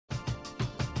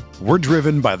We're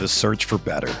driven by the search for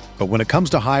better. But when it comes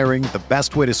to hiring, the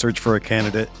best way to search for a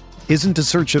candidate isn't to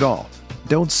search at all.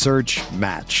 Don't search,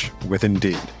 match with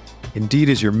Indeed. Indeed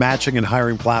is your matching and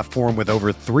hiring platform with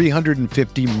over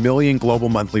 350 million global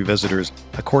monthly visitors,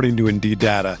 according to Indeed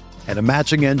data, and a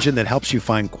matching engine that helps you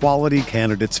find quality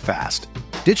candidates fast.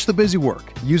 Ditch the busy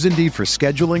work. Use Indeed for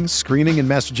scheduling, screening, and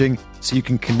messaging so you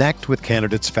can connect with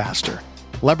candidates faster.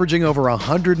 Leveraging over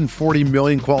 140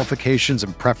 million qualifications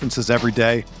and preferences every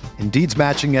day, Indeed's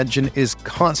matching engine is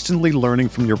constantly learning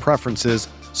from your preferences,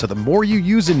 so the more you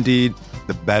use Indeed,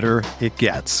 the better it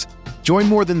gets. Join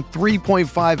more than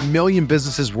 3.5 million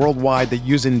businesses worldwide that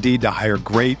use Indeed to hire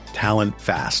great talent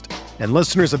fast. And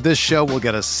listeners of this show will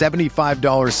get a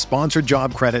 $75 sponsored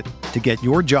job credit to get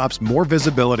your jobs more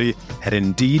visibility at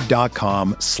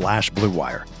Indeed.com/Blue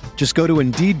Wire. Just go to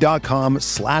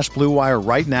Indeed.com/Blue Wire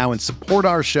right now and support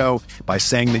our show by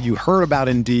saying that you heard about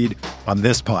Indeed on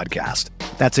this podcast.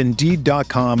 That's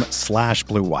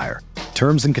Indeed.com/Blue Wire.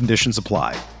 Terms and conditions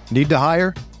apply. Need to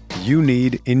hire? You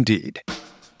need Indeed.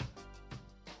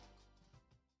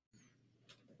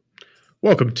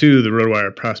 Welcome to the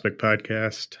RotoWire Prospect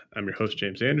Podcast. I'm your host,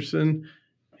 James Anderson,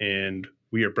 and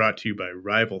we are brought to you by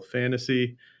Rival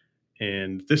Fantasy.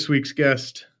 And this week's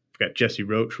guest, I've got Jesse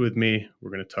Roche with me.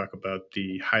 We're going to talk about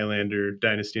the Highlander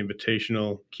Dynasty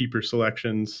Invitational keeper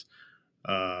selections,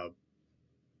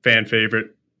 fan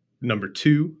favorite number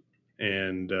 2,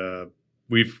 and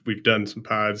we've done some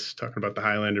pods talking about the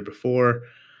Highlander before.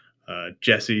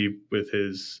 Jesse, with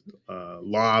his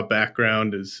law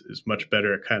background, is much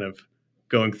better at kind of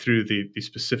going through the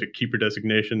specific keeper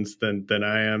designations than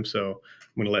I am. So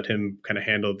I'm going to let him kind of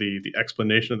handle the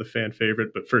explanation of the fan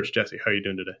favorite. But first, Jesse, how are you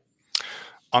doing today?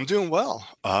 I'm doing well.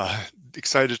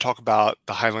 Excited to talk about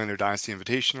the Highlander Dynasty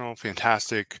Invitational.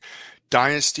 Fantastic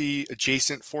Dynasty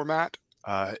adjacent format.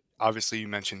 Obviously, you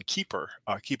mentioned keeper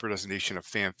designation of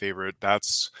fan favorite.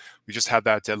 We just had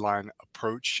that deadline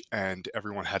approach, and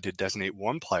everyone had to designate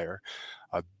one player.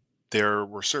 There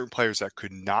were certain players that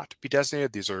could not be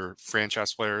designated. These are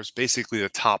franchise players, basically the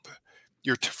top,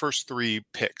 your first 3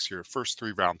 picks, your first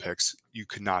 3 round picks, you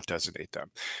could not designate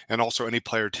them. And also any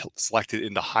player selected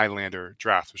in the Highlander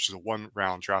draft, which is a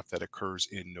 1-round draft that occurs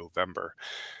in November.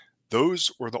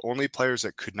 Those were the only players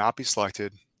that could not be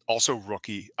selected. Also,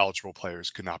 rookie eligible players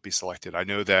could not be selected. I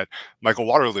know that Michael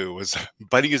Waterloo was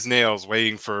biting his nails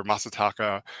waiting for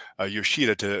Masataka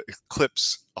Yoshida to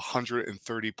eclipse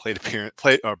 130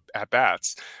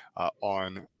 at-bats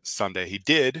on Sunday. He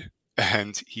did,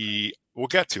 and we'll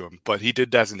get to him, but he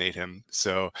did designate him.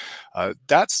 So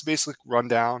that's basically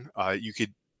rundown.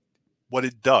 What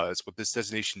this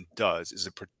designation does is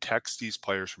it protects these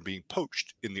players from being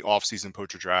poached in the offseason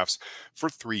poacher drafts for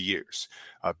 3 years.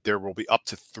 There will be up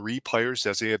to 3 players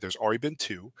designated. There's already been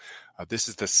 2. This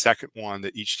is the second one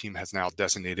that each team has now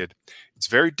designated. It's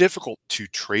very difficult to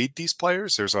trade these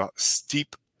players. There's a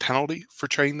steep penalty for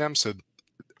trading them. So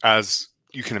as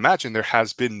you can imagine, there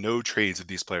has been no trades of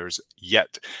these players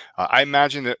yet. I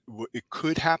imagine that it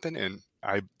could happen, and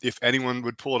if anyone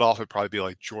would pull it off, it'd probably be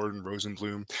like Jordan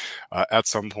Rosenblum at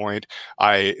some point.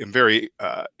 I am very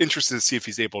interested to see if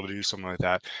he's able to do something like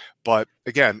that. But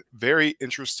again, very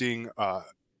interesting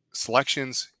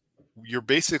selections. You're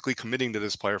basically committing to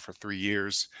this player for 3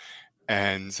 years,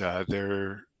 and so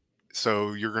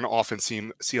you're going to often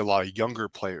see a lot of younger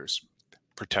players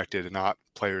protected and not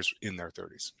players in their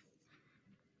 30s.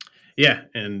 Yeah,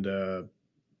 and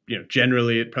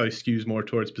generally it probably skews more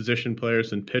towards position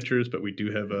players than pitchers, but we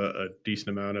do have a decent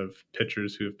amount of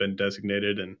pitchers who have been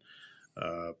designated. And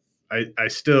I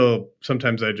still,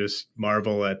 sometimes I just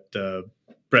marvel at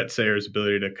Brett Sayer's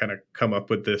ability to kind of come up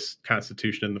with this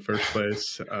constitution in the first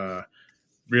place.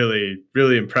 Really,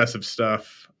 really impressive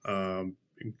stuff.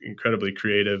 Incredibly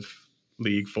creative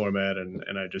league format. And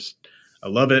I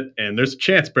love it. And there's a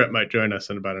chance Brett might join us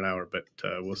in about an hour, but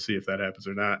we'll see if that happens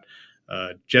or not.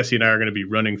 Jesse and I are going to be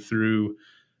running through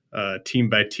team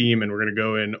by team, and we're going to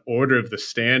go in order of the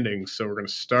standings. So we're going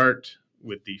to start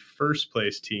with the first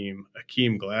place team,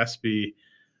 Akeem Glaspie.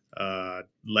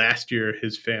 Last year,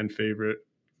 his fan favorite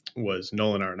was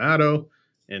Nolan Arenado,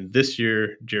 and this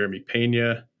year, Jeremy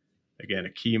Pena. Again,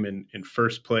 Akeem in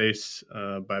first place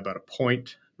by about a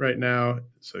point right now.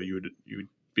 So you would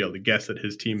be able to guess that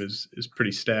his team is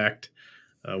pretty stacked.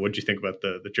 What do you think about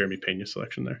the Jeremy Pena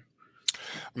selection there?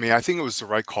 I mean, I think it was the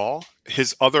right call.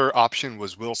 His other option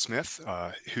was Will Smith,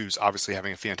 who's obviously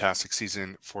having a fantastic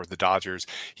season for the Dodgers.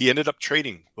 He ended up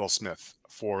trading Will Smith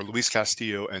for Luis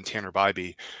Castillo and Tanner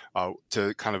Bybee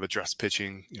to kind of address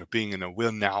pitching. Being in a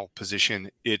win now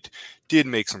position, it did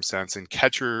make some sense. And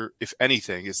catcher, if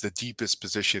anything, is the deepest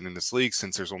position in this league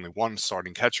since there's only one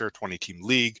starting catcher, 20-team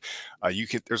league.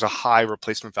 There's a high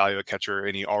replacement value at catcher,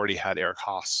 and he already had Eric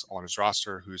Haas on his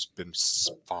roster, who's been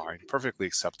fine, perfectly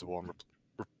acceptable,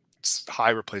 and high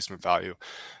replacement value.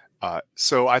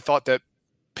 So I thought that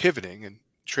pivoting and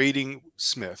trading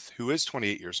Smith, who is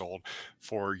 28 years old,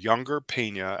 for younger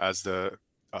Pena as the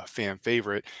fan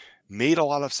favorite made a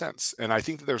lot of sense. And I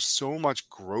think that there's so much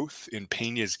growth in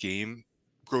Pena's game,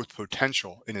 growth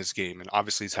potential in his game. And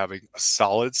obviously he's having a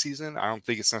solid season. I don't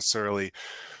think it's necessarily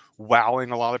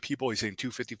wowing a lot of people. He's hitting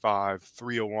 255,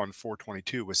 301,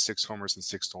 422 with 6 homers and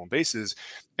 6 stolen bases.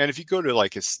 And if you go to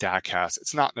like his StatCast,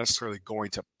 it's not necessarily going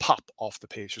to pop off the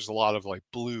page. There's a lot of like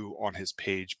blue on his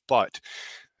page, but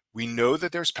we know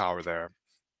that there's power there.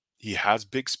 He has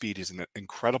big speed. He's an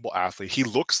incredible athlete. He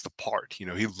looks the part. He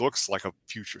looks like a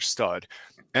future stud.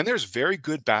 And there's very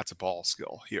good bat-to-ball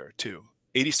skill here too.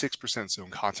 86% zone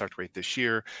contact rate this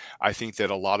year. I think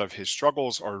that a lot of his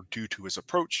struggles are due to his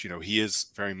approach. He is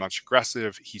very much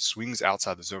aggressive. He swings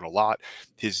outside the zone a lot.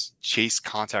 His chase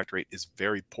contact rate is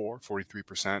very poor,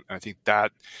 43%. And I think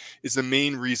that is the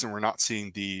main reason we're not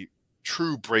seeing the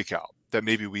true breakout that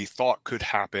maybe we thought could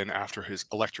happen after his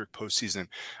electric postseason.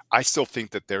 I still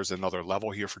think that there's another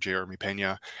level here for Jeremy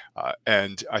Pena,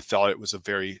 and I thought it was a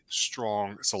very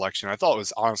strong selection. I thought it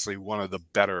was honestly one of the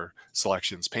better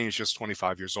selections. Pena's just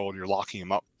 25 years old. You're locking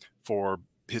him up for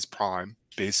his prime,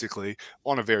 basically,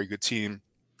 on a very good team.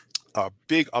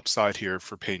 Big upside here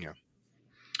for Pena.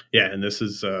 Yeah, and this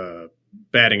is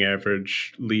batting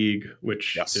average league,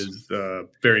 which is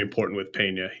very important with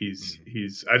Pena. He's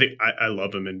I think I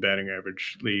love him in batting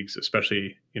average leagues,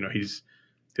 especially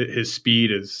his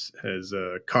speed has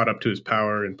caught up to his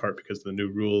power in part because of the new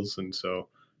rules, and so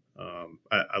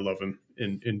I love him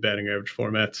in batting average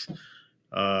formats.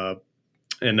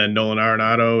 And then Nolan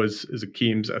Arenado is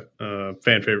Akeem's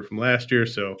fan favorite from last year,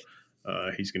 so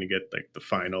he's going to get like the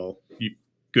final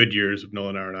good years of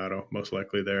Nolan Arenado, most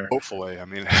likely there. Hopefully. I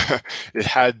mean, it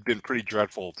had been pretty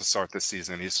dreadful to start this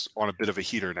season. He's on a bit of a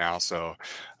heater now, so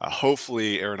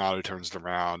hopefully Arenado turns it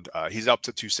around. He's up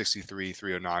to 263,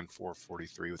 309,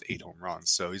 443 with 8 home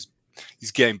runs, so he's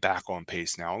getting back on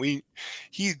pace now.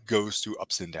 He goes through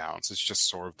ups and downs. It's just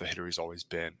sort of the hitter he's always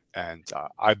been, and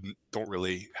I don't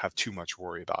really have too much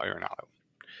worry about Arenado.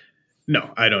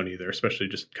 No, I don't either, especially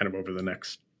just kind of over the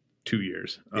next 2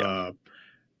 years. Yeah.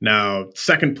 Now,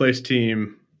 second place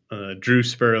team, Drew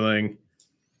Sperling.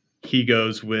 He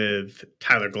goes with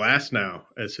Tyler Glasnow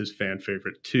as his fan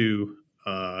favorite too.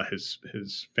 His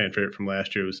fan favorite from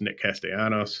last year was Nick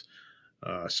Castellanos.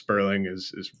 Sperling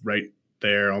is right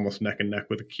there, almost neck and neck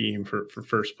with Akeem for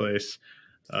first place.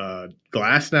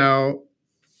 Glasnow,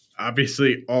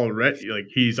 obviously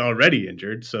he's already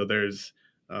injured, so there's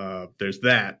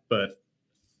that, but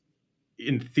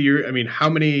in theory, I mean,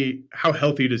 how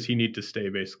healthy does he need to stay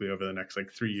basically over the next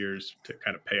 3 years to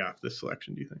kind of pay off this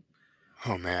selection, do you think?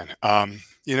 Oh man.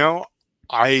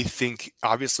 I think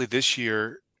obviously this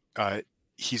year,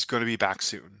 he's going to be back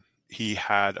soon. He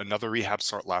had another rehab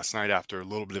start last night after a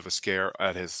little bit of a scare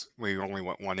when he only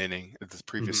went 1 inning. The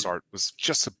previous start was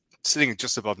sitting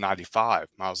just above 95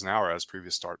 miles an hour as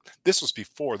previous start. This was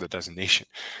before the designation.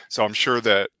 So I'm sure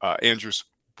that Andrew's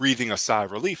breathing a sigh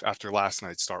of relief after last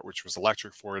night's start, which was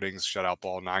electric, 4 innings, shutout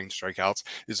ball, 9 strikeouts.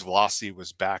 His velocity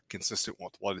was back consistent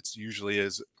with what it usually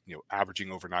is,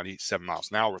 averaging over 97 miles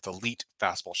an hour with elite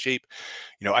fastball shape.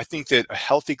 I think that a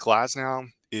healthy Glasnow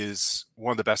is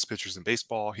one of the best pitchers in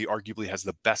baseball. He arguably has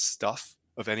the best stuff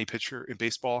of any pitcher in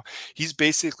baseball. He's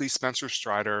basically Spencer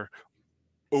Strider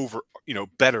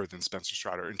better than Spencer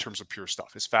Strider in terms of pure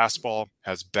stuff. His fastball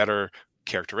has better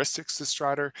characteristics than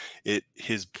Strider.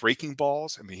 His breaking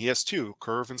balls, I mean, he has 2,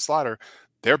 curve and slider.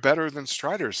 They're better than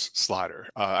Strider's slider,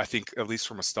 I think, at least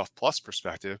from a stuff plus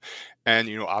perspective. And,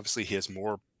 obviously he has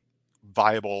more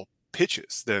viable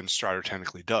pitches than Strider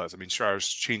technically does. I mean, Strider's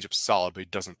changeup's solid, but he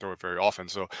doesn't throw it very often.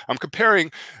 So I'm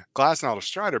comparing Glasnow to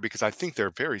Strider because I think they're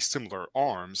very similar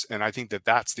arms, and I think that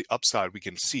that's the upside we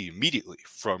can see immediately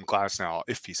from Glasnow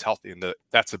if he's healthy, and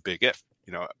that's a big if.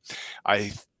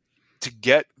 To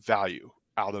get value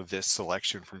out of this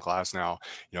selection from Glasnow,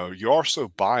 you're also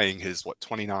buying his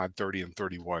 29, 30, and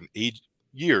 31 age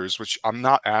years, which I'm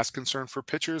not as concerned for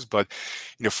pitchers, but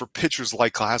for pitchers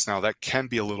like Glasnow, that can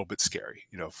be a little bit scary,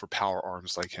 for power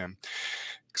arms like him,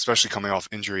 especially coming off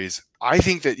injuries. I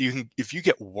think that if you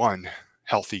get 1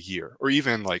 healthy year, or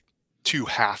even 2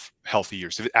 half healthy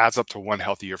years, if it adds up to 1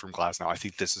 healthy year from Glasnow, I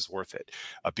think this is worth it,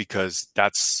 because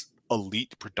that's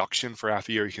elite production for half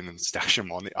a year, you can then stash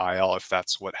him on the IL if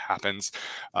that's what happens.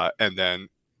 And then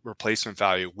replacement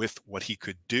value with what he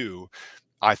could do,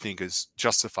 I think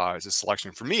justifies a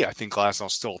selection. For me, I think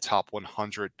Glasnow's still a top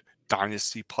 100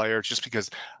 dynasty player, just because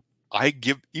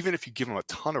even if you give him a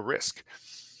ton of risk,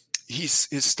 his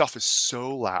stuff is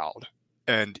so loud,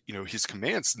 and his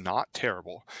command's not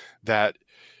terrible, that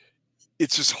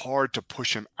it's just hard to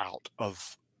push him out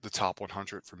of the top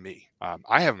 100 for me.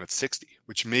 I have him at 60,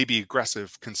 which may be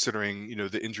aggressive considering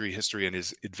the injury history and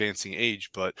his advancing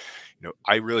age, but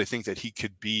I really think that he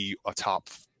could be a top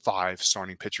 5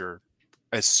 starting pitcher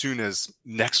as soon as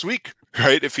next week,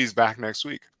 right? If he's back next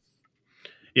week.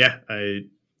 Yeah, I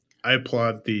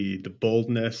applaud the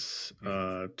boldness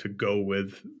to go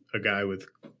with a guy with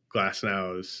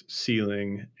Glasnow's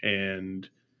ceiling, and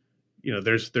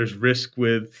there's risk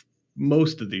with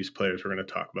most of these players we're going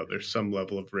to talk about. There's some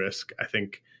level of risk. I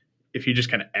think if he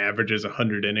just kind of averages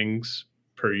 100 innings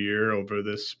per year over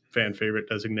this fan favorite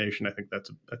designation, I think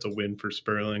that's a win for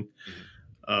Sperling.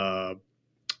 Mm-hmm.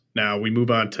 Now we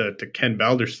move on to Ken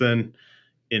Balderston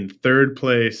in third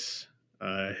place.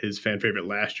 His fan favorite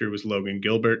last year was Logan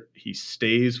Gilbert. He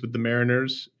stays with the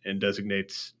Mariners and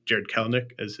designates Jared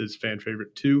Kelenic as his fan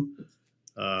favorite too.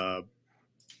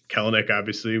 Kelenic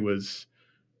obviously was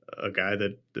a guy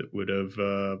that would have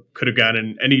could have gone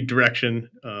in any direction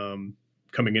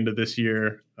coming into this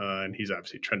year, and he's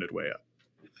obviously trended way up.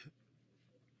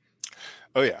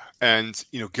 Oh yeah, and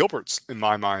Gilbert's in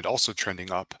my mind also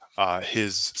trending up.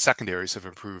 His secondaries have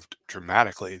improved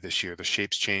dramatically this year. The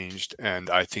shape's changed, and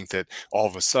I think that all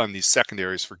of a sudden these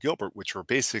secondaries for Gilbert, which were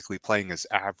basically playing as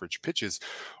average pitches,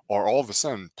 are all of a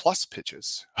sudden plus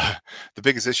pitches. The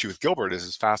biggest issue with Gilbert is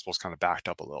his fastball's kind of backed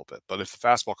up a little bit, but if the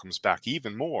fastball comes back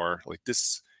even more like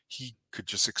this, he could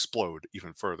just explode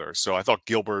even further. So I thought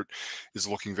Gilbert is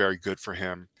looking very good for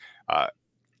him.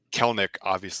 Kelenic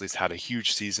obviously has had a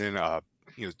huge season.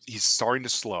 He's starting to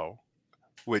slow,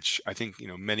 which I think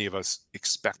many of us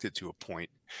expected to a point.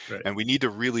 Right. And we need to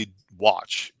really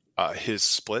watch his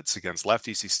splits against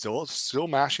lefties. He's still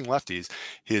mashing lefties.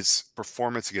 His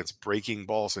performance against breaking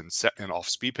balls and off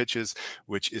speed pitches,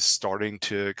 which is starting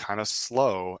to kind of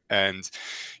slow. And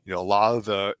a lot of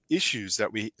the issues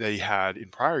that they had in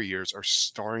prior years are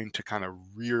starting to kind of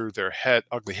rear their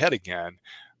ugly head again.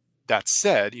 That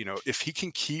said, if he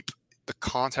can keep the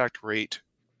contact rate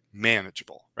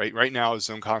manageable, right now his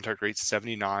zone contact rate is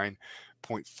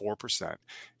 79.4%.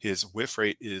 His whiff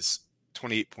rate is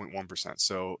 28.1%.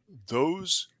 So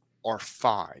those are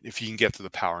fine if he can get to the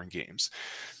power in games.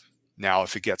 Now,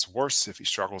 if it gets worse, if he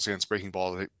struggles against breaking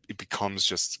balls, it becomes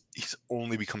he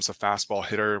only becomes a fastball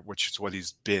hitter, which is what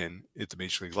he's been at the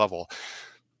major league level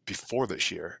before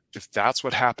this year. If that's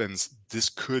what happens, this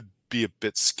could be a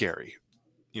bit scary.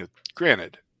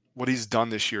 Granted, what he's done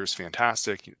this year is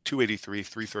fantastic. 283,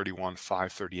 331,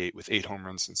 538 with 8 home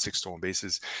runs and 6 stolen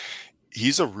bases.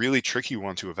 He's a really tricky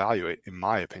one to evaluate, in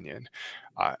my opinion.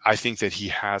 I think that he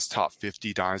has top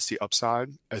 50 dynasty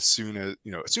upside as soon as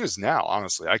now.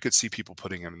 Honestly, I could see people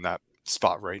putting him in that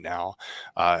spot right now.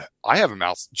 I have him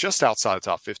just outside the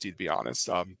top 50, to be honest.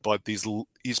 But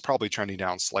he's probably trending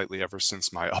down slightly ever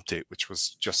since my update, which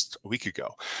was just a week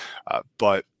ago.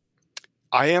 But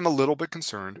I am a little bit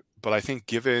concerned, but I think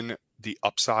given the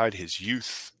upside, his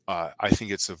youth, I think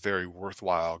it's a very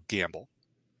worthwhile gamble.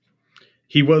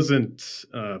 He wasn't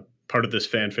part of this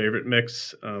fan favorite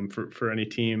mix for any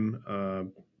team,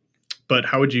 but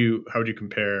how would you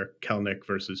compare Kelenic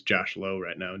versus Josh Lowe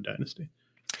right now in Dynasty?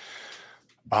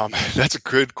 That's a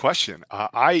good question.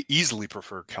 I easily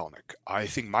prefer Kelenic. I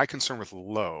think my concern with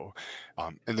Lowe,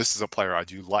 and this is a player I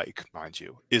do like, mind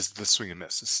you, is the swing and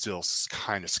miss. It's still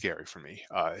kind of scary for me.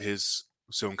 His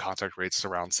zone contact rate's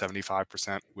around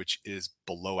 75%, which is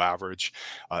below average.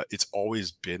 It's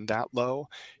always been that low.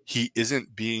 He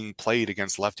isn't being played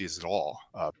against lefties at all,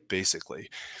 basically.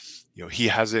 He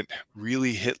hasn't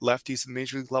really hit lefties at the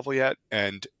major league level yet,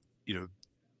 and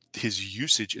his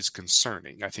usage is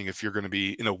concerning. I think if you're going to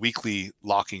be in a weekly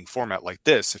locking format like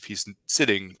this, if he's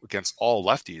sitting against all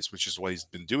lefties, which is what he's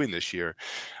been doing this year,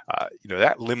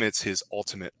 that limits his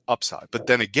ultimate upside. But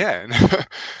then again,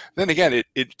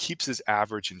 it keeps his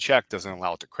average in check, doesn't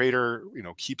allow it to crater,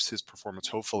 keeps his performance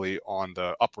hopefully on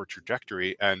the upward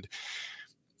trajectory. And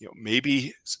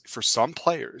maybe for some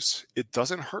players, it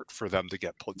doesn't hurt for them to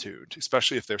get platooned,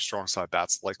 especially if they're strong side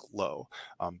bats like Lowe.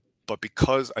 But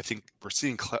because I think we're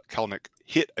seeing Kelenic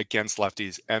hit against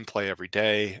lefties and play every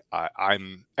day,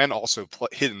 and also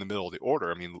hit in the middle of the order.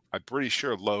 I mean, I'm pretty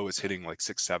sure Lowe is hitting like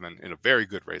 6-7 in a very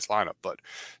good Rays lineup, but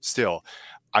still,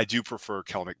 I do prefer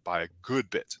Kelenic by a good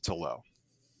bit to Lowe.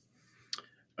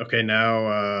 Okay,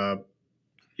 now,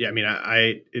 Yeah, I mean,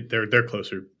 they're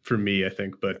closer for me, I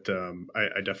think, but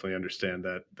I definitely understand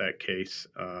that case.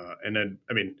 And then,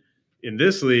 I mean, in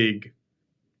this league,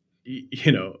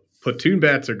 platoon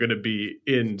bats are going to be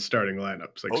in starting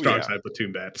lineups, like Oh strong yeah, side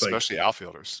platoon bats, like especially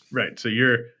outfielders. right. So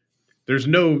there's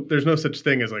no such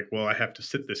thing as like, well, I have to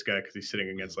sit this guy because he's sitting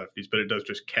against lefties, but it does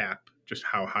just cap just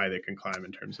how high they can climb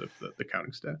in terms of the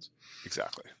counting stats.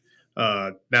 Exactly.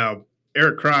 Now,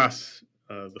 Eric Cross,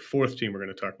 the fourth team we're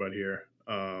going to talk about here.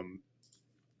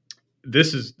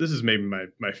 This is maybe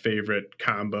my favorite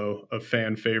combo of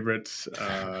fan favorites.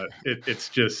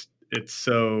 It's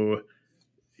so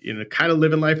kind of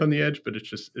living life on the edge, but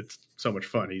it's so much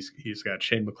fun. He's got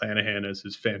Shane McClanahan as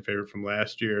his fan favorite from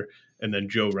last year, and then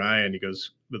Joe Ryan. He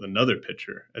goes with another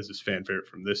pitcher as his fan favorite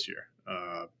from this year.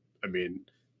 I mean,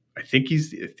 I think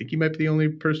he might be the only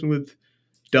person with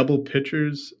double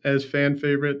pitchers as fan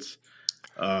favorites.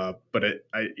 But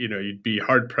you'd be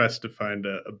hard pressed to find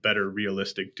a better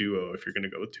realistic duo if you're going to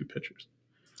go with two pitchers.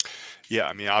 Yeah,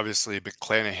 I mean, obviously,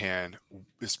 McClanahan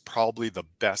is probably the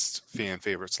best fan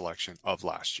favorite selection of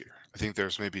last year. I think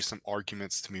there's maybe some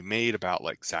arguments to be made about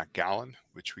like Zach Gallen,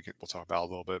 which we'll talk about a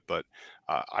little bit, but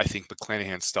I think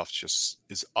McClanahan stuff just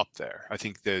is up there. I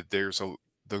think that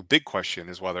the big question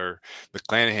is whether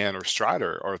McClanahan or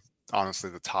Strider are honestly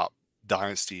the top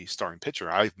dynasty starting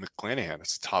pitcher. I have McClanahan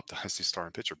as the top dynasty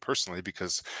starting pitcher personally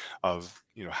because of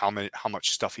how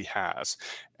much stuff he has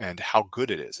and how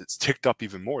good it is. It's ticked up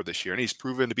even more this year, and he's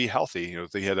proven to be healthy.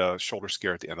 They had a shoulder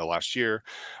scare at the end of last year,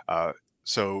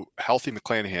 so healthy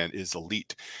McClanahan is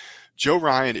elite. Joe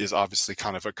Ryan is obviously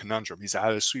kind of a conundrum. He's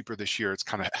added a sweeper this year. It's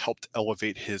kind of helped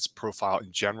elevate his profile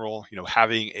in general.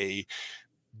 Having a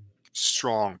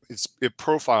strong, it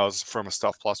profiles from a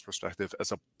Stuff Plus perspective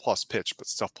as a plus pitch, but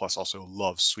Stuff Plus also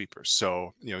loves sweepers.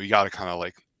 So, you got to kind of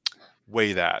like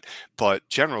weigh that. But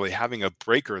generally, having a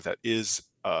breaker that is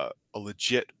a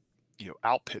legit,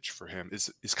 out pitch for him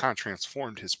is kind of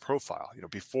transformed his profile.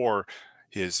 Before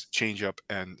his changeup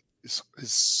and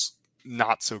his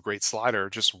not so great slider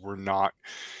just were not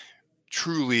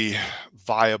truly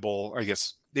viable. I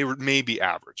guess they were maybe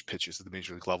average pitches at the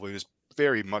major league level. He was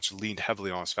very much leaned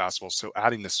heavily on his fastball. So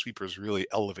adding the sweepers really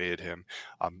elevated him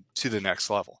to the next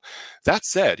level. That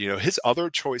said, his other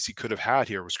choice he could have had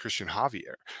here was Christian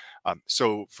Javier.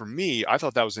 So for me, I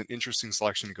thought that was an interesting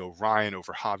selection to go Ryan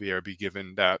over Javier, be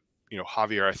given that,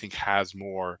 Javier, I think, has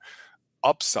more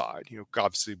upside.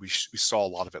 Obviously we saw a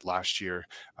lot of it last year.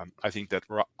 I think that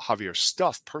Javier's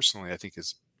stuff personally, I think,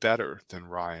 is better than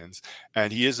Ryan's,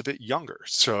 and he is a bit younger.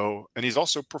 So, and he's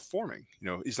also performing.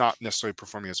 He's not necessarily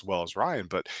performing as well as Ryan,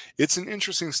 but it's an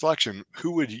interesting selection.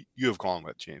 Who would you have gone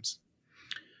with, James?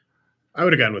 I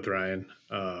would have gone with Ryan.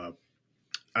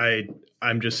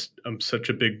 I'm such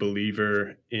a big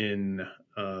believer in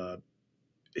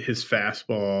his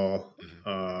fastball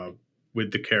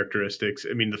with the characteristics.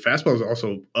 I mean, the fastball is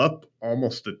also up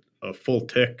almost a full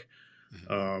tick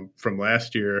from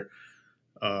last year.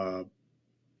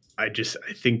 I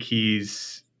think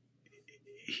he's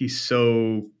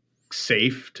so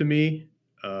safe to me,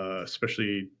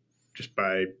 especially just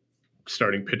by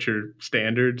starting pitcher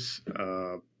standards.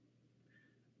 I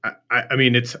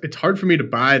mean, it's hard for me to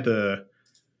buy the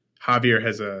Javier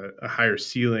has a higher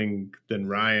ceiling than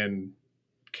Ryan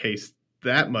case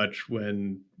that much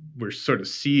when we're sort of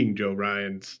seeing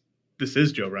this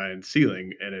is Joe Ryan's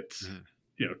ceiling, and it's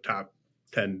top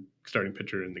 10 starting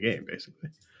pitcher in the game, basically.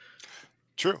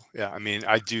 True. Yeah. I mean,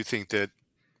 I do think that,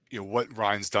 what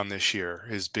Ryan's done this year,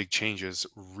 his big changes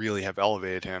really have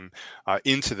elevated him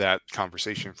into that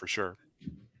conversation for sure.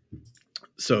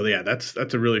 So yeah, that's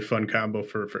a really fun combo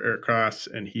for Eric Cross,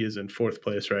 and he is in fourth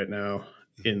place right now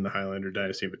in the Highlander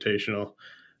Dynasty Invitational.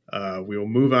 We will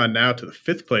move on now to the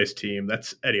fifth place team.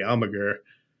 That's Eddie Almaguer.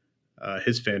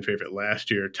 His fan favorite last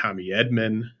year, Tommy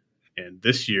Edman, and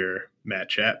this year, Matt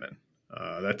Chapman.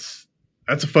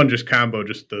 That's a fun just combo,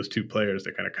 just those two players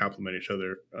that kind of complement each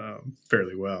other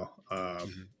fairly well.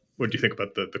 What do you think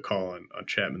about the call on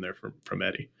Chapman there from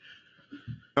Eddie?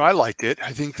 No, I liked it.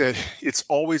 I think that it's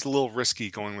always a little risky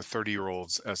going with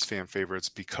 30-year-olds as fan favorites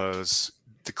because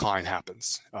decline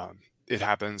happens. It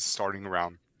happens starting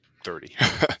around 30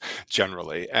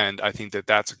 generally. And I think that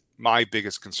that's my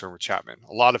biggest concern with Chapman.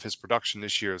 A lot of his production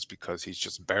this year is because he's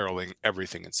just barreling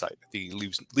everything in sight. I think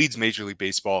he leads Major League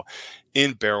Baseball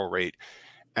in barrel rate,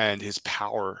 and his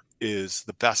power is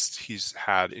the best he's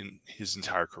had in his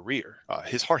entire career.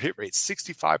 His hard hit rate,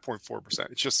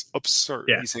 65.4%. It's just absurd.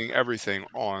 Yeah. He's hitting everything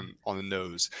on the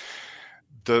nose.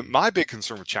 My big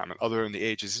concern with Chapman, other than the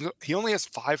age, is he only has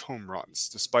 5 home runs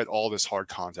despite all this hard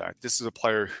contact. This is a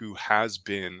player who has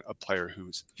been a player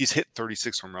he's hit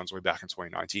 36 home runs way back in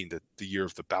 2019, the year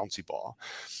of the bouncy ball.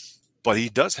 But he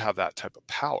does have that type of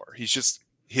power. He's just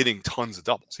hitting tons of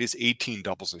doubles. He has 18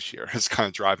 doubles this year. It's kind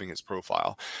of driving his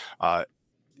profile.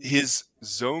 His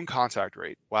zone contact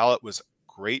rate, while it was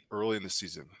great early in the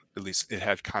season, at least it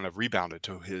had kind of rebounded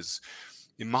to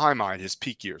in my mind, his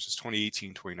peak years, his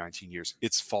 2018, 2019 years.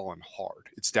 It's fallen hard.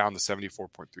 It's down to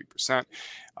 74.3%.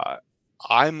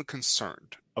 I'm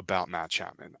concerned about Matt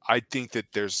Chapman. I think that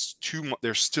there's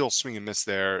still swing and miss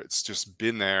there. It's just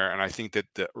been there. And I think that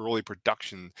the early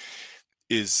production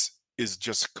is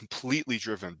just completely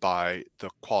driven by the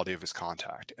quality of his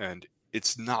contact. And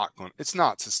it's not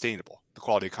sustainable. The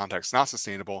quality of contact is not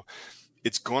sustainable.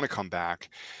 It's going to come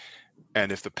back.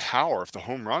 And if the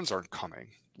home runs aren't coming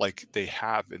like they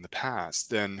have in the past,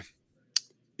 then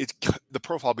the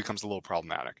profile becomes a little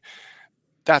problematic.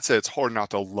 That said, it's hard not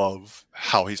to love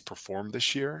how he's performed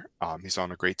this year. He's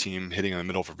on a great team, hitting in the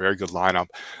middle of a very good lineup.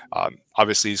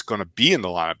 Obviously, he's going to be in the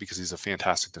lineup because he's a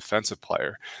fantastic defensive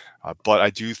player. But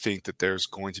I do think that there's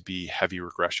going to be heavy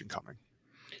regression coming.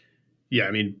 Yeah,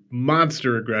 I mean,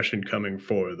 monster regression coming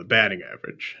for the batting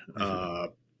average.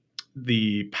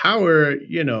 The power,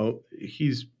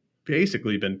 he's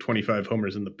basically been 25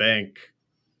 homers in the bank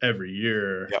every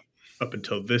year up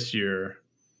until this year.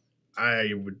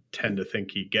 I would tend to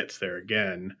think he gets there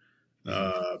again.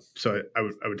 So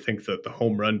I would think that the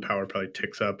home run power probably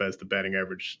ticks up as the batting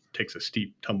average takes a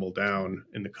steep tumble down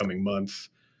in the coming months.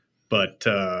 But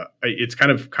it's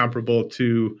kind of comparable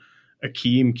to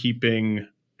Akeem keeping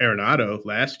Arenado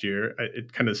last year.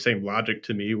 It's kind of the same logic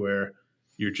to me, where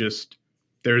you're just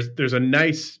there's a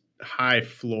nice high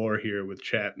floor here with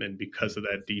Chapman because of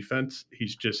that defense.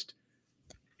 He's just,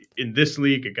 in this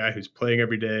league, a guy who's playing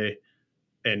every day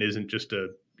and isn't just a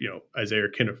Isaiah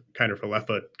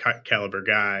Kiner-Falefa caliber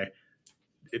guy.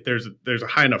 There's a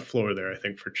high enough floor there, I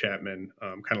think, for Chapman,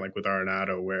 kind of like with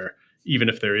Arenado, where even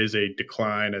if there is a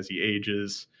decline as he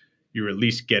ages, you're at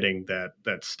least getting that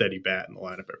steady bat in the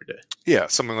lineup every day. Yeah,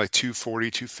 something like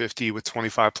 240, 250 with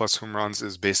 25 plus home runs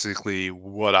is basically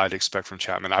what I'd expect from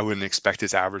Chapman. I wouldn't expect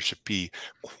his average to be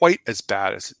quite as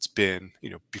bad as it's been,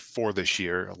 before this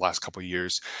year, the last couple of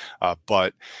years.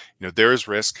 But there is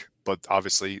risk, but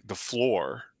obviously the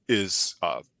floor is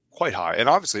quite high. And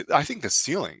obviously, I think the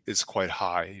ceiling is quite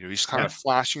high. He's kind of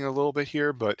flashing a little bit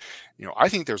here, but I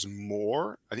think there's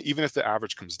more. Even if the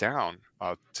average comes down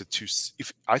to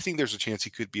I think there's a chance he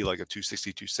could be like a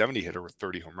 260, 270 hitter with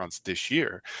 30 home runs this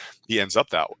year. He ends up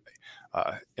that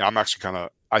way. I'm actually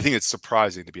I think it's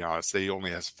surprising, to be honest, that he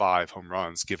only has 5 home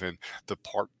runs given the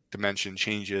park dimension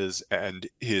changes and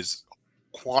his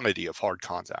quantity of hard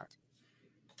contact.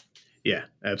 Yeah,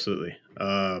 absolutely.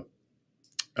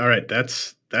 All right,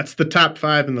 that's the top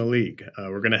 5 in the league.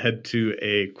 We're going to head to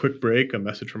a quick break, a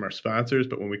message from our sponsors.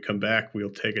 But when we come back, we'll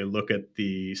take a look at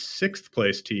the 6th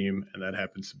place team, and that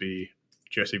happens to be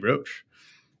Jesse Roche.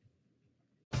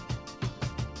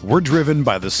 We're driven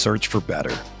by the search for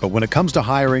better. But when it comes to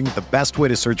hiring, the best way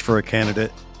to search for a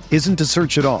candidate isn't to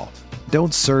search at all.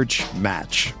 Don't search,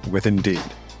 match with Indeed.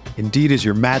 Indeed is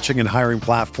your matching and hiring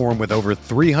platform with over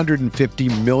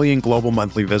 350 million global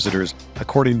monthly visitors,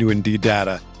 according to Indeed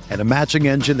data, and a matching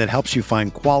engine that helps you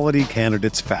find quality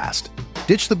candidates fast.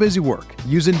 Ditch the busy work.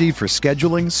 Use Indeed for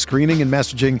scheduling, screening, and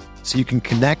messaging so you can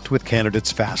connect with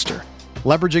candidates faster.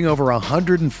 Leveraging over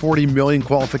 140 million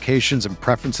qualifications and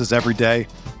preferences every day,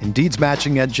 Indeed's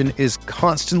matching engine is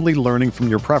constantly learning from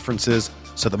your preferences,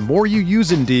 so the more you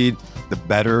use Indeed, the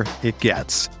better it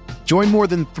gets. Join more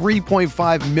than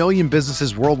 3.5 million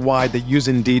businesses worldwide that use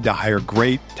Indeed to hire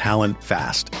great talent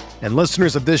fast. And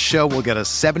listeners of this show will get a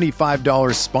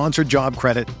 $75 sponsored job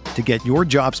credit to get your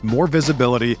jobs more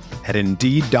visibility at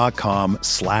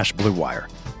Indeed.com/Blue Wire.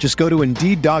 Just go to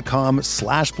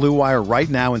Indeed.com/Blue Wire right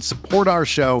now and support our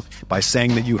show by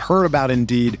saying that you heard about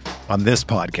Indeed on this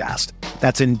podcast.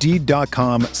 That's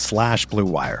Indeed.com/Blue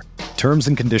Wire. Terms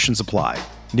and conditions apply.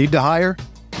 Need to hire?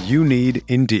 You need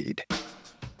Indeed.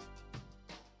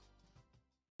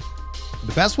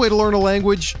 The best way to learn a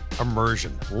language?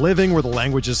 Immersion. Living where the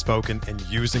language is spoken and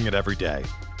using it every day.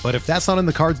 But if that's not in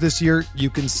the cards this year,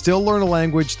 you can still learn a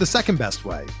language the second best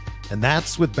way. And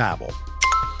that's with Babbel.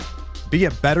 Be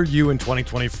a better you in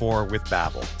 2024 with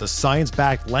Babbel, the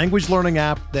science-backed language learning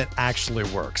app that actually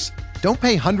works. Don't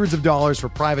pay hundreds of dollars for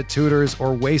private tutors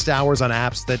or waste hours on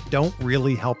apps that don't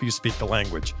really help you speak the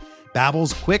language.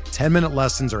 Babbel's quick 10-minute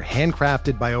lessons are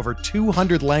handcrafted by over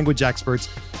 200 language experts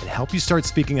and help you start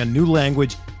speaking a new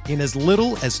language in as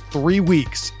little as 3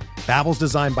 weeks. Babbel's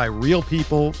designed by real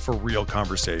people for real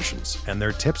conversations, and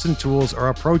their tips and tools are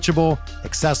approachable,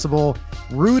 accessible,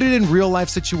 rooted in real-life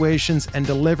situations, and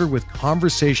delivered with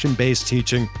conversation-based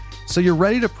teaching, so you're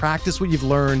ready to practice what you've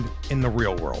learned in the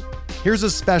real world. Here's a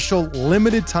special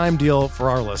limited-time deal for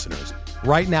our listeners.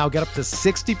 Right now, get up to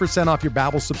 60% off your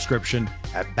Babbel subscription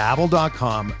at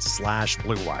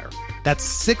babbel.com/BlueWire. That's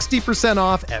 60%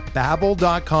 off at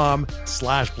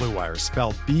babbel.com/BlueWire,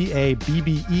 spelled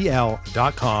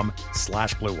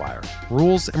BABBEL.com/BlueWire.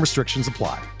 Rules and restrictions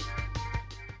apply.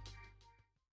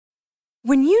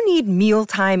 When you need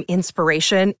mealtime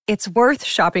inspiration, it's worth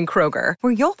shopping Kroger,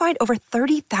 where you'll find over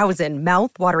 30,000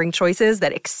 mouth-watering choices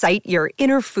that excite your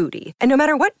inner foodie. And no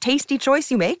matter what tasty choice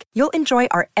you make, you'll enjoy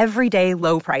our everyday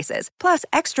low prices, plus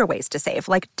extra ways to save,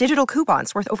 like digital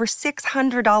coupons worth over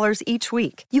 $600 each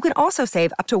week. You can also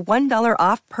save up to $1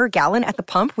 off per gallon at the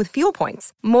pump with fuel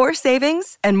points. More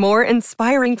savings and more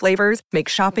inspiring flavors make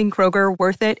shopping Kroger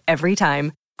worth it every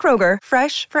time. Kroger,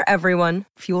 fresh for everyone.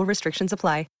 Fuel restrictions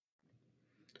apply.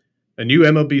 A new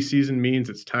MLB season means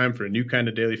it's time for a new kind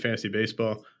of daily fantasy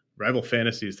baseball. Rival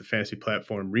Fantasy is the fantasy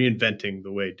platform reinventing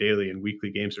the way daily and weekly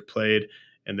games are played,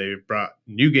 and they've brought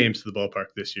new games to the ballpark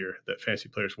this year that fantasy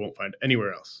players won't find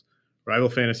anywhere else. Rival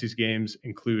Fantasy's games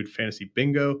include Fantasy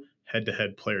Bingo,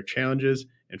 head-to-head player challenges,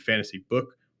 and Fantasy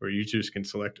Book, where users can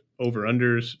select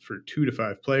over-unders for 2 to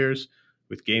 5 players.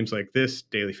 With games like this,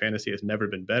 daily fantasy has never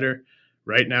been better.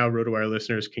 Right now, RotoWire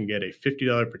listeners can get a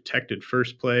 $50 protected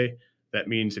first play. That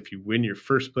means if you win your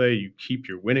first play, you keep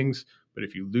your winnings. But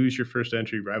if you lose your first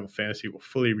entry, Rival Fantasy will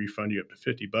fully refund you up to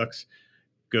 $50.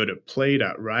 Go to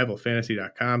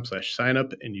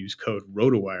play.rivalfantasy.com/signup and use code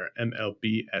ROTOWIRE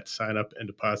MLB at signup and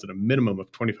deposit a minimum of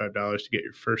 $25 to get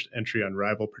your first entry on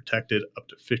Rival protected up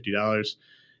to $50.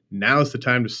 Now's the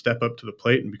time to step up to the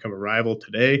plate and become a Rival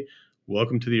today.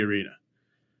 Welcome to the arena.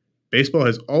 Baseball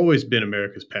has always been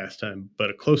America's pastime, but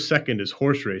a close second is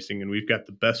horse racing, and we've got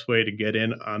the best way to get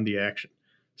in on the action.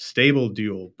 Stable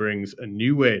Duel brings a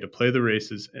new way to play the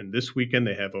races, and this weekend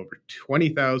they have over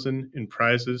 $20,000 in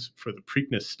prizes for the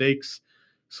Preakness Stakes.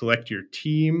 Select your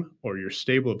team or your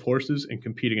stable of horses and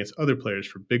compete against other players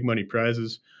for big money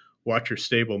prizes. Watch your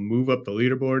stable move up the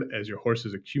leaderboard as your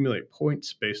horses accumulate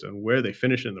points based on where they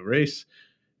finish in the race.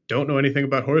 Don't know anything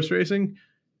about horse racing?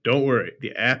 Don't worry,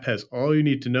 the app has all you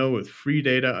need to know with free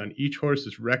data on each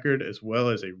horse's record, as well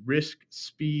as a risk,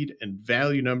 speed, and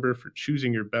value number for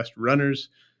choosing your best runners.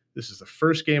 This is the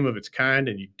first game of its kind,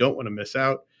 and you don't want to miss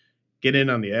out. Get in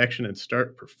on the action and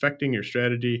start perfecting your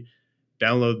strategy.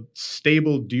 Download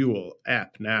Stable Duel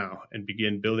app now and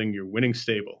begin building your winning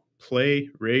stable.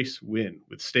 Play, race, win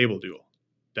with Stable Duel.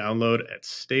 Download at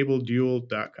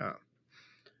stableduel.com.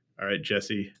 All right,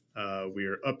 Jesse. We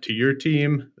are up to your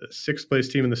team, the 6th place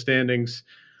team in the standings.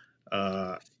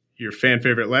 Your fan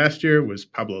favorite last year was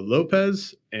Pablo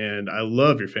Lopez, and I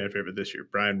love your fan favorite this year,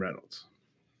 Brian Reynolds.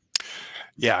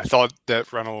 Yeah, I thought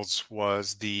that Reynolds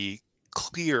was the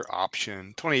clear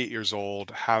option. 28 years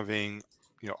old, having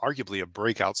arguably a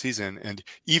breakout season, and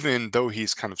even though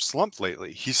he's kind of slumped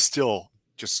lately, he's still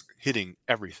just hitting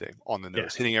everything on the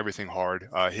nose, hitting everything hard.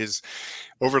 His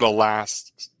over the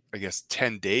last, I guess,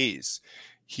 10 days.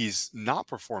 He's not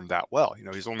performed that well.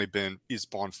 He's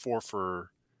gone 5 for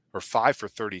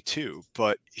 32,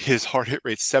 but his hard hit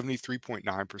rate's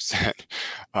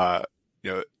 73.9%.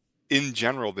 In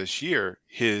general this year,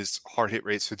 his hard hit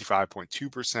rate's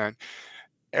 55.2%.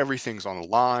 Everything's on the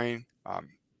line.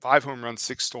 5 home runs,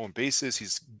 6 stolen bases.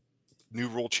 He's new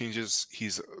rule changes.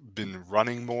 He's been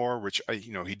running more, which,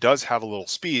 he does have a little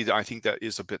speed. I think that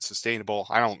is a bit sustainable.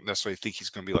 I don't necessarily think he's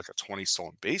going to be like a 20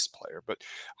 stolen base player, but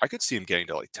I could see him getting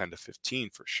to like 10 to 15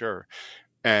 for sure.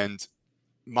 And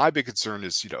my big concern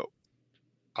is,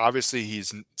 obviously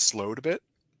he's slowed a bit.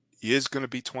 He is going to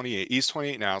be 28. He's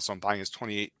 28 now, so I'm buying his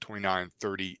 28, 29,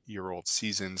 30-year-old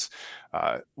seasons,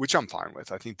 which I'm fine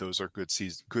with. I think those are good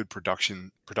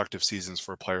productive seasons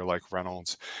for a player like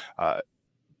Reynolds.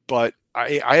 But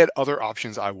I had other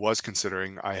options I was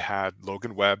considering. I had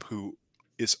Logan Webb, who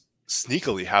is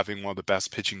sneakily having one of the best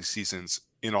pitching seasons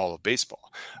in all of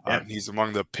baseball. Yeah. He's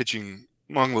among the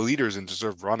leaders in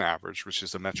deserved run average, which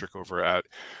is a metric over at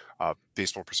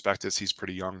Baseball Prospectus. He's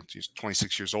pretty young. He's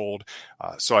 26 years old.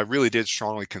 So I really did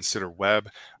strongly consider Webb.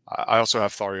 I also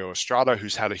have Thairo Estrada,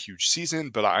 who's had a huge season,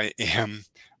 but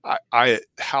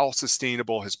how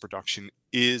sustainable his production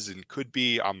is and could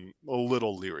be, I'm a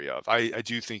little leery of. I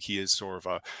do think he is sort of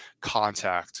a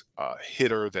contact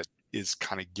hitter that is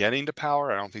kind of getting to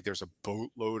power. I don't think there's a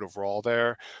boatload of raw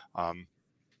there. And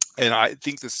I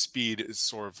think the speed is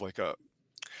sort of like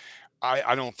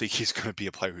I don't think he's going to be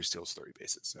a player who steals 30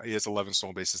 bases. He has 11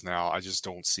 stolen bases now. I just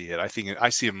don't see it. I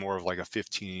see him more of like a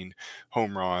 15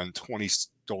 home run, 20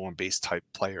 stolen base type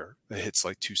player that hits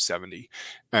like 270,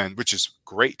 and which is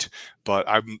great. But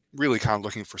I'm really kind of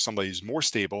looking for somebody who's more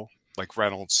stable, like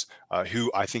Reynolds,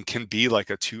 who I think can be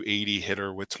like a 280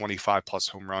 hitter with 25 plus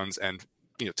home runs and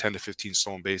 10 to 15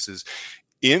 stolen bases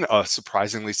in a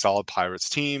surprisingly solid Pirates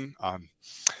team.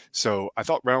 So I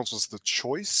thought Reynolds was the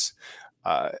choice.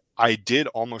 I did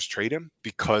almost trade him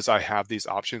because I have these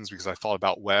options, because I thought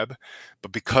about Webb,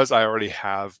 but because I already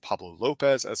have Pablo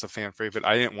Lopez as a fan favorite,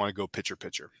 I didn't want to go pitcher.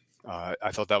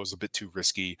 I thought that was a bit too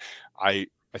risky. I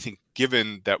think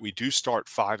given that we do start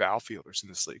 5 outfielders in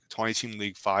this league, 20-team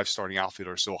league, 5 starting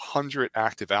outfielders, so 100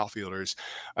 active outfielders,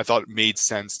 I thought it made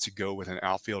sense to go with an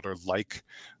outfielder like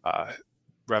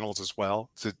Reynolds as well,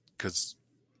 because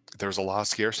there's a lot of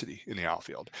scarcity in the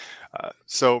outfield.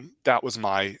 So that was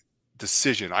my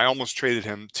decision. I almost traded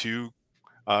him to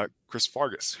Chris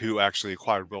Vargas, who actually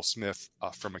acquired Will Smith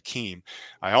from Akeem.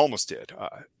 I almost did,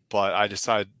 but I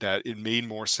decided that it made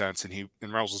more sense, and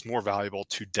Reynolds was more valuable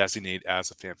to designate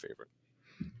as a fan favorite.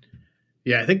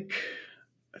 Yeah, I think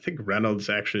Reynolds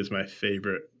actually is my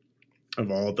favorite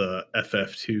of all the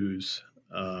FF2s.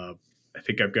 I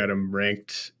think I've got him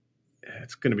ranked.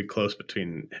 It's going to be close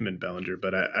between him and Bellinger,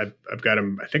 but I've got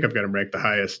him. I think I've got him ranked the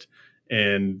highest.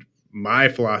 And my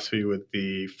philosophy with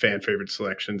the fan favorite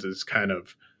selections is kind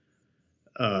of,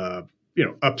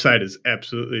 upside is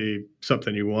absolutely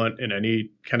something you want in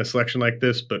any kind of selection like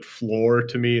this, but floor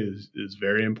to me is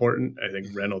very important. I think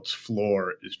Reynolds'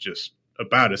 floor is just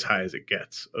about as high as it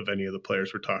gets of any of the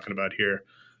players we're talking about here.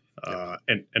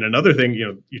 And another thing,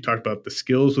 you talked about the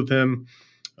skills with him,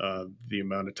 the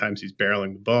amount of times he's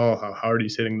barreling the ball, how hard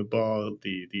he's hitting the ball,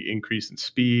 the increase in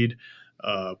speed.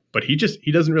 But he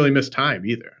doesn't really miss time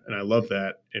either. And I love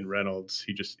that in Reynolds.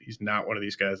 He's not one of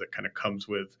these guys that kind of comes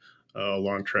with a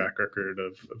long track record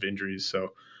of injuries.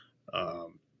 So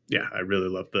I really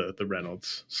love the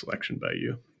Reynolds selection by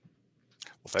you.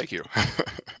 Well, thank you.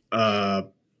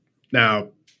 Now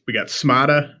we got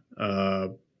Smata.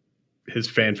 His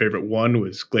fan favorite one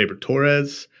was Gleyber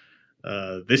Torres.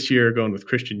 This year, going with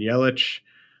Christian Yelich.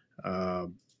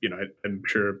 I'm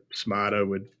sure Smata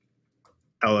would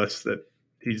tell us that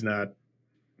he's not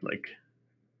like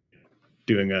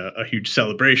doing a huge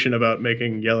celebration about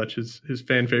making Yelich his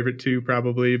fan favorite too,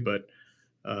 probably. But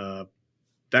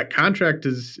that contract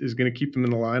is going to keep him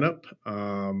in the lineup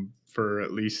for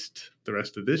at least the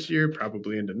rest of this year,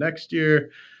 probably into next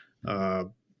year.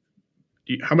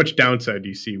 How much downside do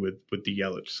you see with the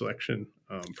Yelich selection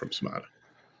from Smata?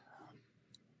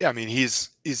 Yeah, I mean,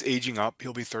 he's aging up.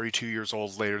 He'll be 32 years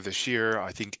old later this year.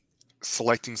 I think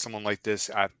selecting someone like this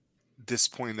at this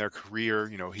point in their career,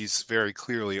 he's very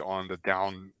clearly on the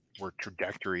downward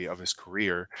trajectory of his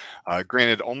career.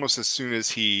 Granted, almost as soon as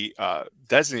he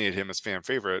designated him as fan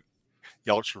favorite,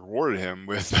 Yelich rewarded him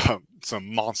with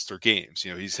some monster games. He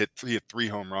hit 3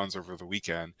 home runs over the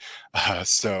weekend.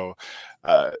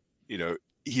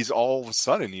 He's all of a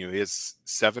sudden, he has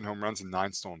 7 home runs and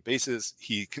 9 stolen bases.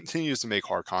 He continues to make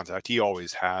hard contact. He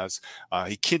always has.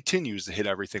 He continues to hit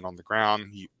everything on the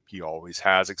ground. He always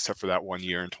has, except for that one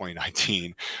year in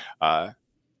 2019. I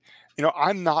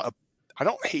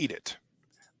don't hate it.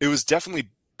 It was definitely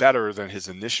better than his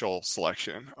initial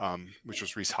selection, which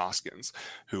was Rhys Hoskins,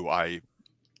 who I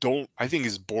think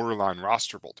is borderline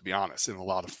rosterable, to be honest, in a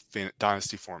lot of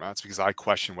dynasty formats, because I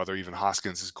question whether even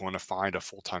Hoskins is going to find a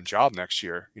full-time job next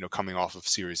year, coming off of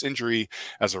serious injury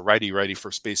as a righty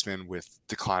first baseman with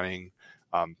declining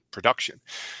production.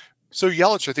 So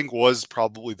Yelich, I think, was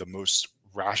probably the most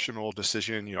rational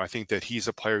decision. I think that he's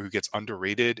a player who gets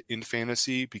underrated in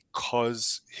fantasy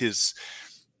because his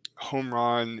home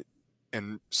run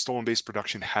and stolen base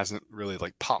production hasn't really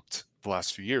popped the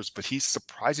last few years, but he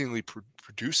surprisingly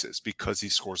produces because he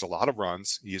scores a lot of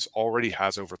runs. He already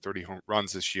has over 30 home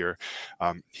runs this year.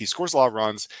 He scores a lot of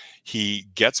runs. He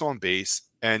gets on base,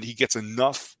 and he gets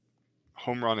enough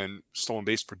home run and stolen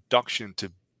base production to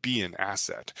be an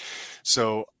asset.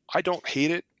 So I don't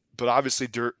hate it, but obviously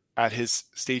at his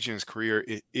stage in his career,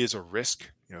 it is a risk.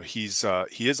 He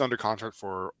is under contract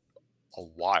for a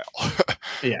while,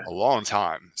 Yeah, a long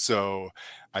time. So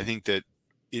I think that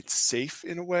it's safe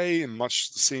in a way, in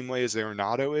much the same way as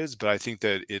Arenado is, but I think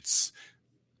that it's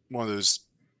one of those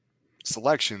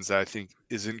selections that I think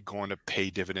isn't going to pay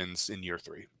dividends in year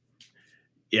 3.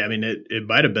 Yeah, I mean, it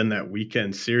might have been that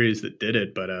weekend series that did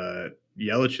it, but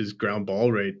Yelich's ground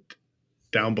ball rate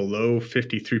down below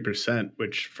 53%,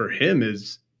 which for him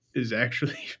is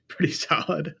actually pretty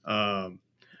solid.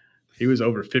 He was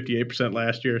over 58%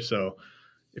 last year, so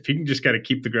if he can just kind of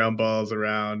keep the ground balls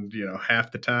around,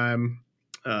 half the time,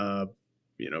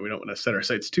 we don't want to set our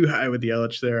sights too high with the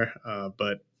Yelich there.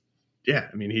 But yeah,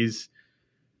 I mean, he's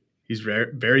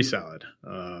very, very solid,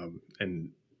 and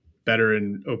better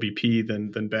in OBP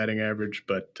than batting average,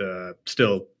 but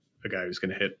still a guy who's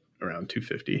going to hit around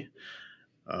 250.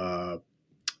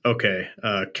 Okay.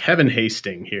 Kevin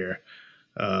Hastings here.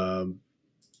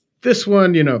 This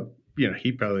one,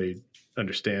 he probably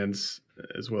understands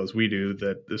as well as we do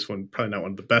that this one probably not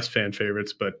one of the best fan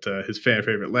favorites, but his fan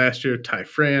favorite last year, Ty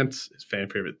France, his fan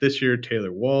favorite this year,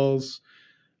 Taylor Walls.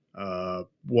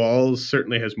 Walls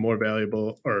certainly has more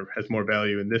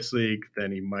value in this league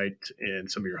than he might in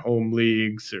some of your home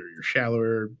leagues or your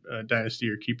shallower dynasty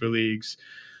or keeper leagues.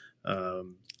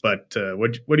 But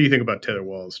what do you think about Taylor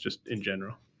Walls just in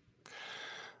general?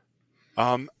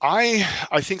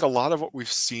 I think a lot of what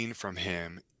we've seen from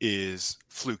him is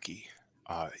fluky.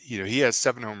 He has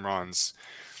 7 home runs.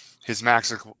 His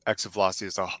max exit velocity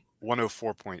is a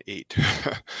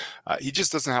 104.8. He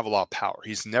just doesn't have a lot of power.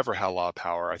 He's never had a lot of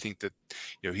power. I think that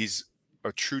he's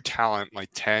a true talent,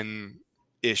 like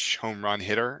 10-ish home run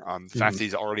hitter. The fact that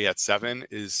he's already at 7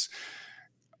 is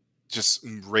just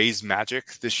raised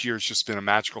magic. This year's just been a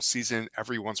magical season.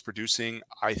 Everyone's producing.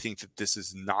 I think that this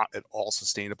is not at all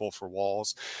sustainable for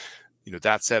Walls.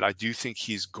 That said, I do think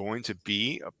he's going to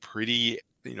be a pretty,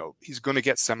 he's going to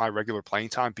get semi-regular playing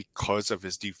time because of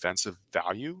his defensive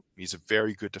value. He's a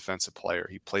very good defensive player.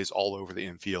 He plays all over the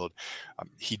infield.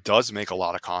 He does make a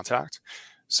lot of contact.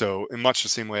 So in much the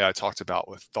same way I talked about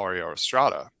with Thairo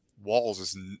Estrada, Walls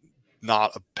is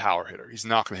not a power hitter. He's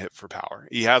not going to hit for power.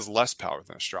 He has less power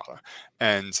than Estrada.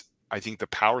 And I think the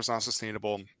power is not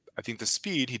sustainable. I think the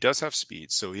speed, he does have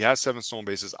speed. So he has 7 stolen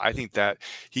bases. I think that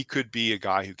he could be a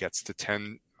guy who gets to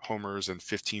 10 homers and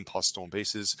 15 plus stolen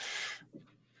bases.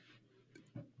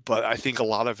 But I think a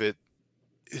lot of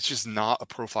it's just not a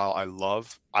profile I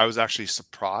love. I was actually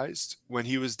surprised when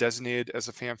he was designated as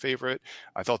a fan favorite.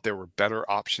 I thought there were better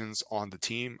options on the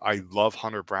team. I love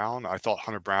Hunter Brown. I thought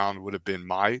Hunter Brown would have been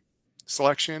my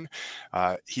selection.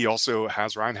 He also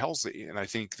has Ryan Helsley, and I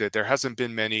think that there hasn't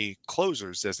been many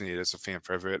closers designated as a fan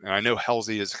favorite. And I know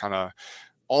Helsley is kind of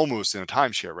almost in a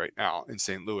timeshare right now in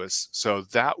St. Louis, so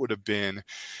that would have been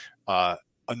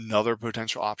another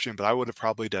potential option. But I would have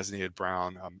probably designated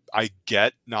Brown. I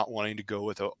get not wanting to go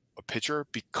with a pitcher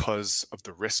because of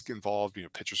the risk involved.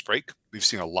 Pitchers break. We've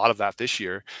seen a lot of that this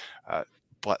year,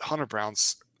 but Hunter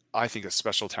Brown's, I think, a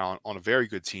special talent on a very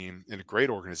good team in a great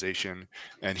organization,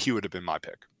 and he would have been my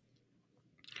pick.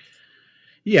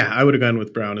 Yeah, I would have gone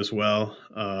with Brown as well.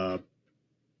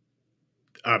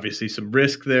 Obviously some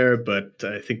risk there, but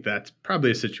I think that's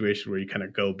probably a situation where you kind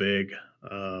of go big,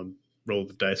 roll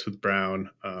the dice with Brown.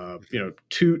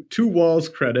 To Wall's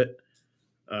credit,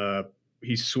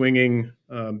 he's swinging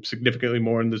significantly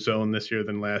more in the zone this year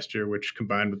than last year, which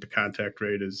combined with the contact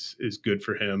rate is good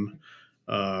for him.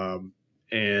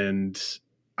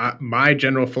 My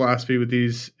general philosophy with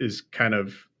these is kind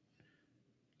of,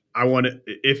 I want it,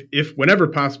 if whenever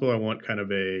possible, I want kind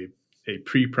of a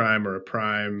pre-prime or a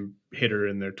prime hitter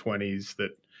in their 20s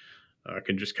that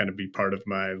can just kind of be part of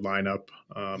my lineup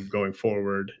going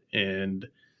forward. And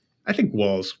I think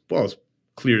Walls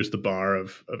clears the bar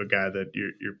of a guy that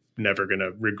you're never going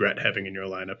to regret having in your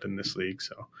lineup in this league.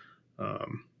 So,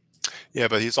 yeah,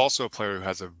 but he's also a player who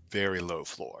has a very low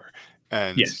floor.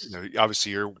 And yes.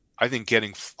 Obviously, I think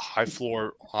getting high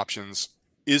floor options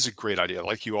is a great idea,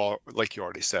 like you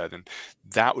already said, and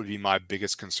that would be my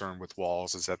biggest concern with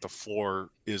Walls, is that the floor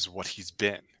is what he's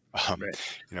been. Right.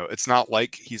 It's not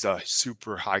like he's a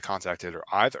super high contact hitter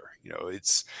either.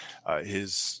 It's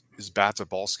his bats at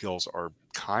ball skills are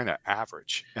kind of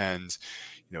average, and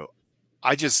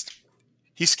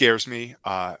he scares me.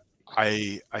 I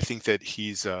think that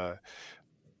he's a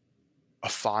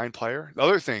fine player. The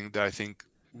other thing that I think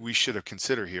we should have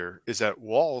considered here is that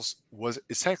Walls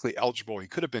is technically eligible. He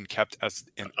could have been kept as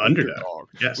an underdog,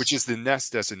 yes, which is the next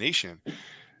designation.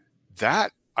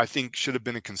 That, I think, should have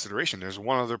been a consideration. There's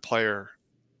one other player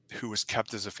who was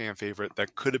kept as a fan favorite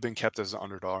that could have been kept as an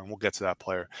underdog, and we'll get to that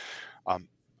player.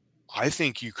 I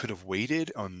think you could have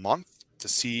waited a month to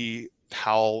see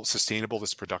how sustainable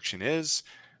this production is,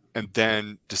 and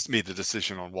then just made the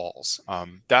decision on Walls.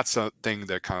 That's a thing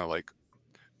that kind of like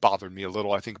bothered me a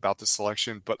little, I think, about this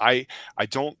selection, but I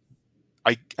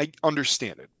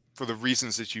understand it for the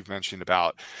reasons that you've mentioned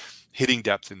about hitting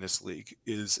depth in this league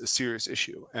is a serious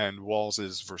issue, and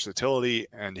Walls' versatility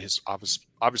and his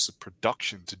obviously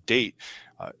production to date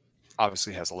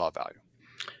obviously has a lot of value.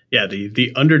 Yeah,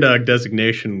 the underdog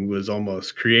designation was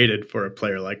almost created for a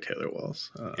player like Taylor Walls.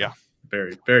 Yeah.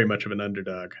 very, very much of an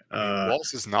underdog.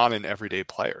 Wallace is not an everyday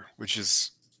player, which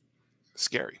is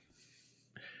scary.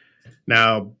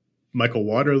 Now, Michael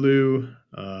Waterloo,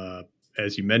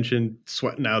 as you mentioned,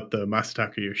 sweating out the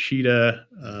Masataka Yoshida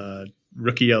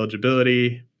rookie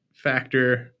eligibility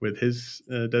factor with his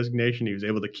designation. He was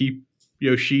able to keep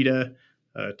Yoshida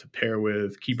to pair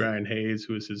with Key Brian Hayes,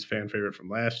 who was his fan favorite from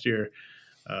last year.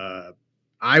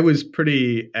 I was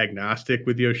pretty agnostic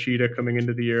with Yoshida coming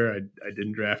into the year. I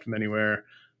didn't draft him anywhere.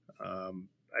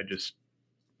 I just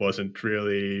wasn't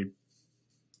really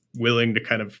willing to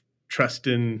kind of trust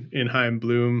in Chaim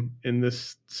Bloom in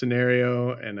this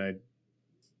scenario, and I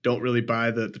don't really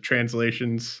buy the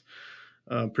translations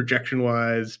projection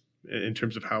wise in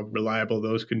terms of how reliable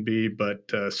those can be. But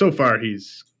so far,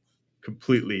 he's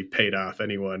completely paid off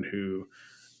anyone who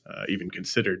even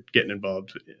considered getting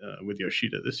involved with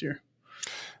Yoshida this year.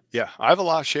 Yeah, I have a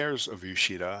lot of shares of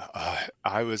Yoshida.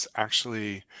 I was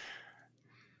actually,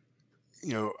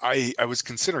 I was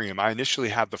considering him. I initially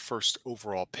had the first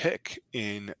overall pick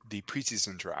in the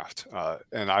preseason draft,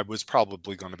 and I was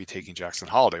probably going to be taking Jackson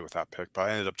Holiday with that pick, but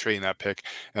I ended up trading that pick.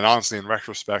 And honestly, in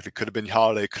retrospect, it could have been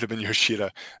Holiday, it could have been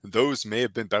Yoshida. Those may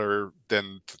have been better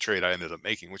than the trade I ended up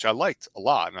making, which I liked a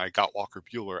lot, and I got Walker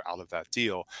Buehler out of that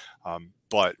deal.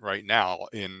 But right now,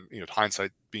 in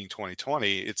hindsight being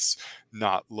 2020, it's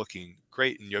not looking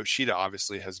great. And Yoshida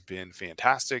obviously has been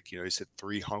fantastic. He's hit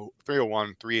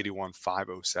 301, 381,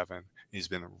 507. He's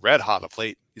been red hot of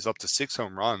late. He's up to 6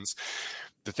 home runs.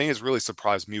 The thing that's really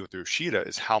surprised me with Yoshida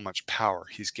is how much power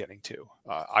he's getting to.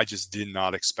 I just did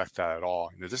not expect that at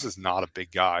all. This is not a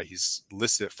big guy. He's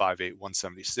listed at 5'8",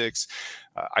 176.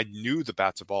 I knew the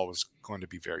bat to ball was going to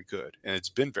be very good, and it's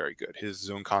been very good. His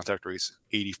zone contact rate is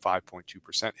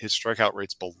 85.2%. His strikeout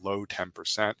rate's below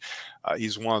 10%.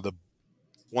 He's one of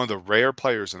the rare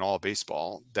players in all of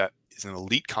baseball that is an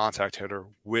elite contact hitter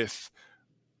with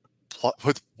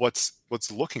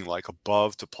what's looking like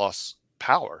above to plus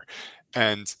power.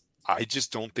 And I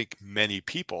just don't think many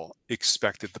people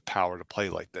expected the power to play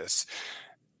like this.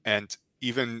 And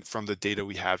even from the data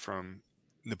we had from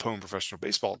Nippon Professional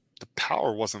Baseball, the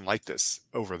power wasn't like this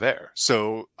over there.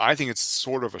 So I think it's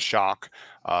sort of a shock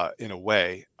in a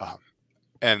way.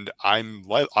 And I'm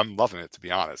loving it, to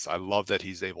be honest. I love that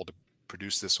he's able to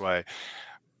produce this way.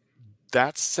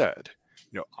 That said,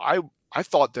 I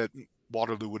thought that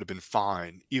Waterloo would have been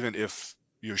fine, even if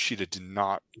Yoshida did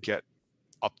not get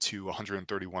up to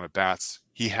 131 at bats.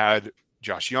 He had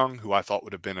Josh Young, who I thought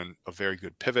would have been a very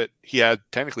good pivot. He had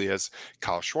technically has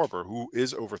Kyle Schwarber, who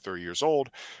is over 30 years old,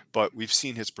 but we've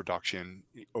seen his production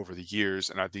over the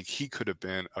years, and I think he could have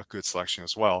been a good selection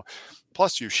as well.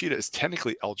 Plus, Yoshida is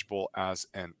technically eligible as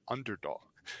an underdog,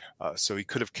 so he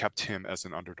could have kept him as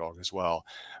an underdog as well.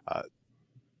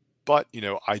 But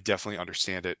I definitely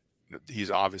understand it. He's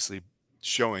obviously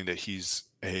showing that he's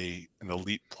an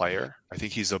elite player. I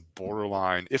think he's a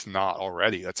borderline, if not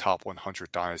already, a top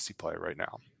 100 dynasty player right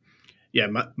now. Yeah,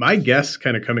 my guess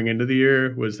kind of coming into the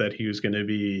year was that he was going to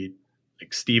be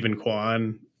like Stephen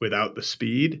Kwan without the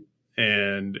speed.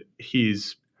 And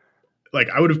he's like,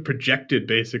 I would have projected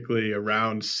basically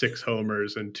around 6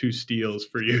 homers and 2 steals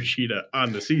for Yoshida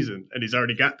on the season. And he's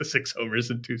already got the 6 homers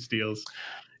and 2 steals.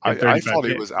 I thought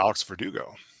he was Alex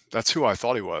Verdugo. That's who I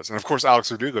thought he was. And of course, Alex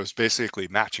Verdugo is basically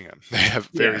matching him. They have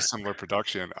very similar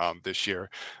production this year.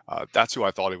 That's who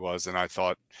I thought he was. And I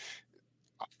thought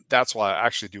that's why I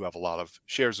actually do have a lot of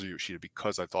shares of Yoshida,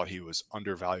 because I thought he was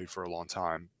undervalued for a long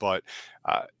time. But,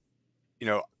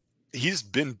 he's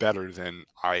been better than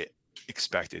I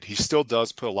expected. He still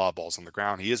does put a lot of balls on the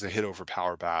ground. He is a hit over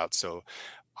power bat. So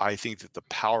I think that the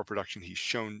power production he's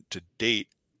shown to date,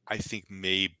 I think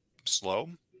may slow.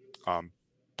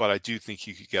 But I do think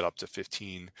he could get up to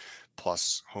 15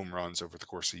 plus home runs over the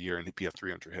course of the year and he'd be a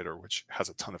 300 hitter, which has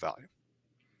a ton of value.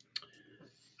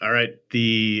 All right.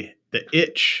 The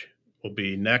itch will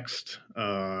be next.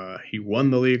 He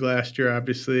won the league last year,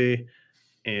 obviously,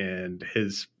 and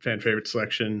his fan favorite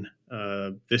selection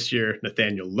this year,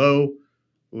 Nathaniel Lowe.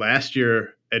 Last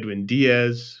year, Edwin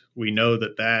Diaz. We know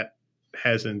that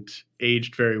hasn't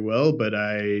aged very well, but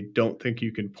I don't think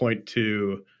you can point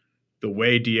to the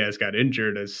way Diaz got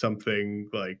injured as something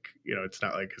like, it's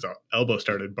not like his elbow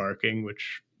started barking,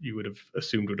 which you would have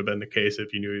assumed would have been the case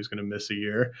if you knew he was going to miss a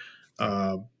year.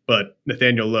 But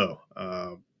Nathaniel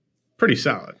Lowe, pretty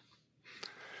solid.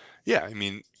 Yeah, I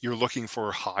mean, you're looking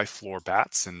for high floor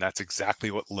bats, and that's exactly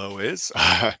what Lowe is.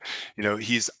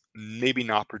 He's maybe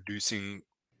not producing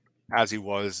as he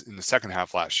was in the second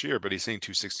half last year, but he's hitting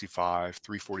 265,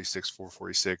 346,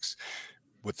 446.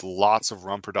 With lots of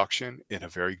run production in a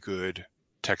very good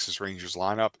Texas Rangers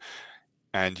lineup.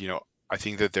 And, I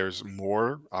think that there's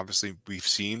more. Obviously, we've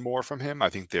seen more from him. I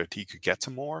think that he could get to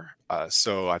more.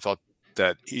 So I thought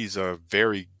that he's a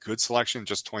very good selection,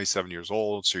 just 27 years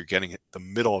old. So you're getting the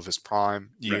middle of his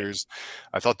prime Right. years.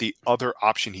 I thought the other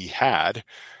option he had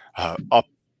up,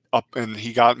 and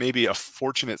he got maybe a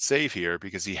fortunate save here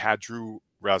because he had Drew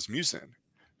Rasmussen,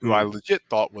 who I Mm. legit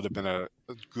thought would have been a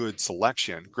good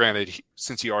selection. Granted,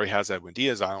 since he already has Edwin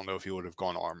Diaz, I don't know if he would have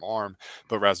gone arm,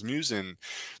 but Rasmussen,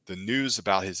 the news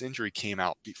about his injury came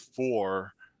out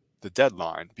before the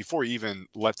deadline, before he even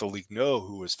let the league know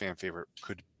who his fan favorite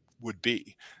would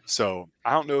be. So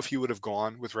I don't know if he would have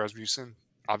gone with Rasmussen.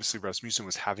 Obviously, Rasmussen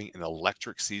was having an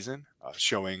electric season,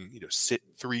 showing sit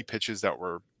 3 pitches that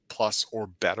were plus or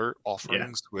better Yeah.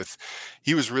 offerings.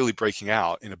 He was really breaking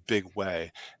out in a big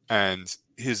way, and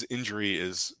his injury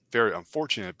is very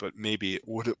unfortunate. But maybe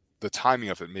the timing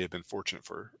of it may have been fortunate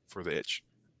for the itch.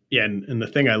 Yeah, and the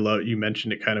thing I love, you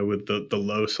mentioned it kind of with the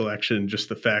low selection, just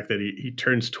the fact that he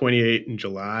turns 28 in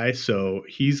July, so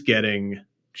he's getting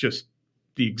just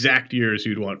the exact years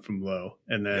you'd want from low.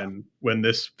 And Yeah, then when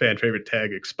this fan favorite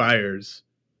tag expires,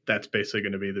 that's basically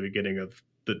going to be the beginning of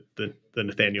the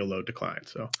Nathaniel Lowe decline.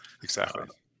 So exactly.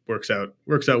 works out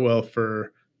well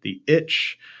for the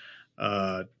itch.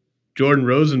 Uh, Jordan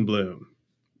Rosenblum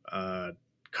uh,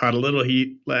 caught a little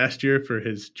heat last year for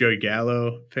his Joey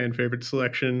Gallo fan favorite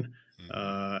selection.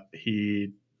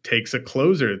 He takes a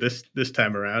closer this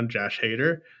time around, Josh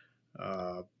Hader.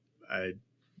 Uh, I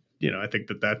I think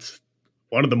that's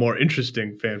one of the more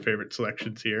interesting fan favorite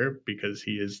selections here because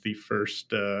he is the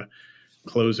first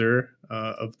closer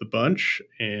of the bunch,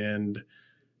 and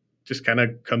just kind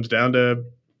of comes down to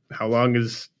how long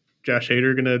is Josh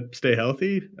Hader going to stay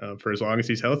healthy. For as long as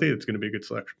he's healthy, it's going to be a good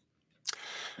selection.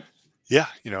 Yeah,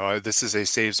 this is a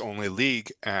saves only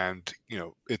league, and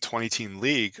a 20-team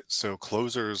league, so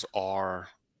closers are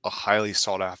a highly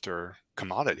sought after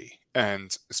commodity,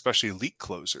 and especially elite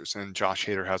closers. And Josh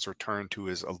Hader has returned to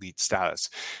his elite status.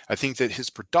 I think that his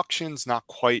production's not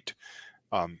quite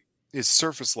um, his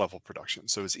surface level production.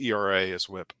 So his ERA, his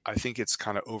WHIP, I think it's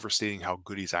kind of overstating how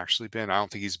good he's actually been. I don't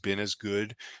think he's been as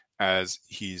good as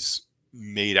he's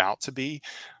made out to be.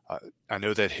 I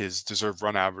know that his deserved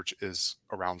run average is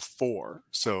around 4,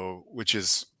 so which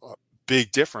is a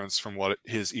big difference from what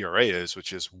his ERA is,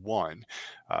 which is 1.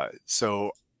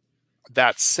 So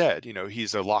that said,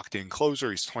 he's a locked in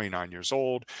closer. He's 29 years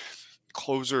old.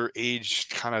 Closer age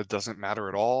kind of doesn't matter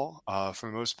at all for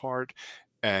the most part.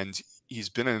 And he's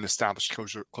been an established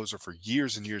closer for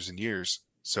years and years and years.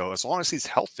 So as long as he's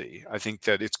healthy, I think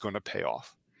that it's going to pay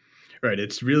off. Right.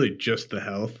 It's really just the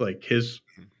health. Like his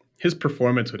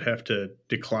performance would have to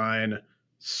decline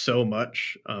so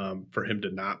much for him to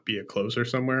not be a closer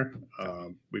somewhere.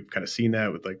 We've kind of seen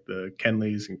that with like the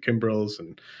Kenleys and Kimbrels,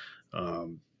 and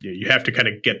you have to kind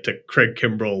of get to Craig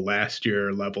Kimbrell last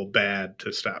year level bad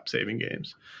to stop saving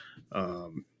games.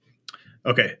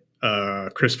 Okay.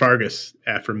 Chris Fargas,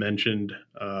 aforementioned,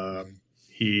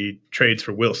 he trades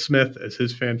for Will Smith as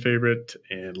his fan favorite,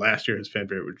 and last year his fan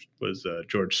favorite was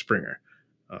George Springer.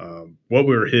 What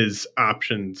were his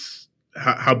options?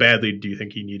 How badly do you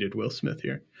think he needed Will Smith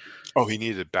here? Oh, he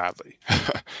needed it badly.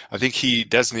 I think he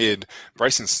designated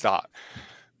Bryson Stott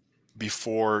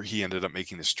before he ended up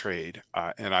making this trade.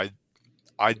 And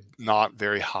I'm not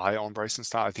very high on Bryson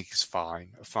Stott. I think he's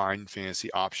a fine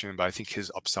fantasy option, but I think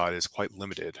his upside is quite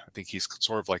limited. I think he's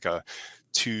sort of like a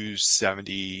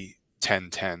 270,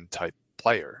 10-10 type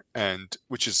player, and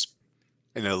which is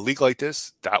in a league like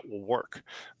this, that will work.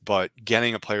 But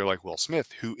getting a player like Will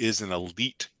Smith, who is an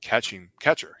elite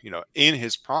catcher, in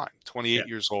his prime, 28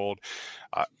 years old,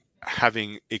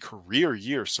 having a career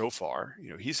year so far,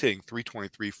 he's hitting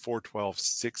 323, 412,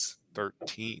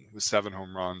 613 with 7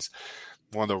 home runs.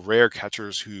 One of the rare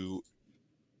catchers who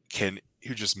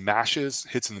just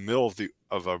hits in the middle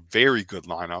of a very good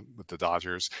lineup with the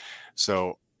Dodgers.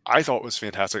 So I thought it was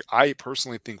fantastic. I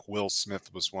personally think Will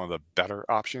Smith was one of the better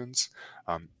options.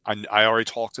 I already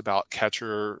talked about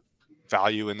catcher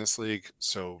value in this league.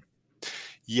 So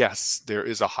yes, there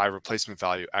is a high replacement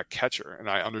value at catcher. And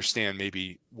I understand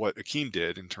maybe what Akeem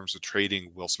did in terms of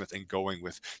trading Will Smith and going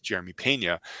with Jeremy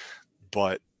Pena.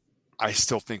 But I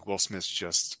still think Will Smith's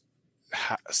just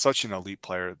such an elite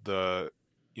player.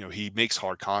 He makes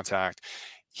hard contact.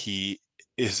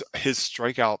 His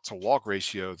strikeout to walk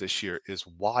ratio this year is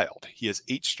wild. He has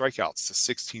 8 strikeouts to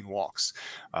 16 walks.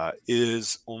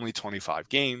 Is only 25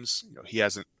 games. He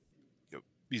hasn't.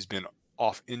 He's been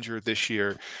off injured this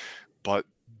year, but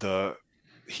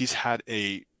he's had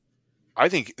a. I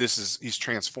think he's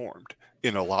transformed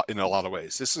in a lot of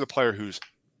ways. This is a player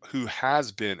who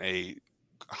has been a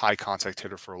high contact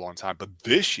hitter for a long time. But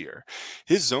this year,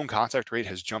 his zone contact rate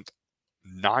has jumped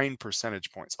 9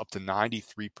 percentage points up to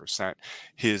 93%.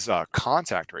 His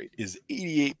contact rate is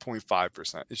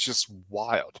 88.5%. It's just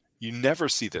wild. You never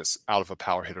see this out of a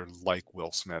power hitter like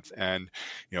Will Smith. And,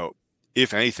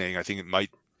 if anything, I think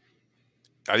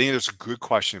there's a good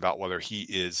question about whether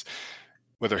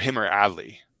him or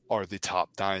Adley are the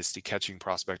top dynasty catching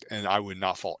prospect. And I would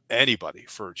not fault anybody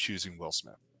for choosing Will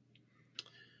Smith.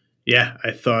 Yeah,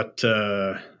 I thought,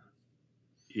 I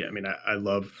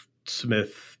love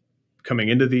Smith coming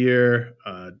into the year.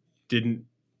 Didn't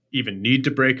even need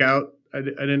to break out, I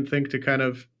didn't think, to kind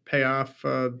of pay off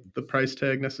the price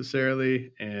tag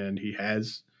necessarily. And he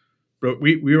has.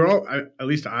 We were all, at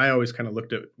least I always kind of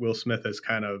looked at Will Smith as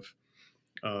kind of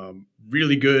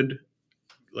really good,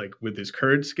 like with his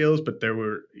current skills, but there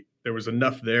was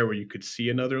enough there where you could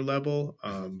see another level,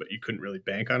 but you couldn't really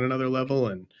bank on another level.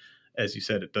 And as you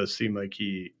said, it does seem like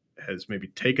he has maybe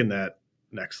taken that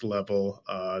next level.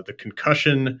 The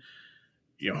concussion,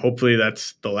 hopefully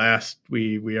that's the last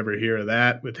we ever hear of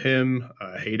that with him.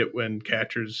 I hate it when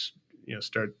catchers,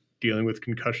 start dealing with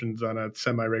concussions on a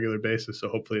semi-regular basis. So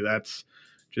hopefully that's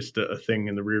just a thing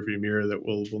in the rearview mirror that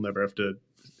we'll never have to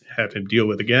have him deal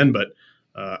with again. But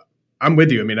I'm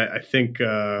with you. I mean, I think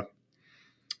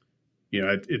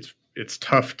it's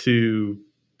tough to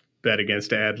bet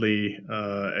against Adley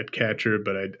at catcher,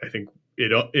 but I think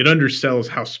it undersells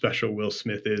how special Will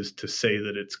Smith is to say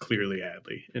that it's clearly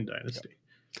Adley in Dynasty.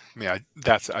 Yeah. I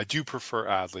mean, I do prefer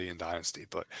Adley in Dynasty,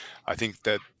 but I think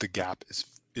that the gap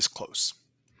is close.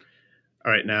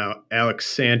 All right, now Alex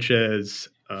Sanchez,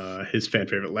 his fan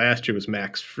favorite last year was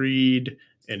Max Fried,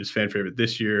 and his fan favorite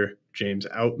this year, James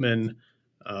Outman.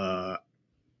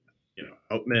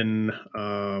 Outman,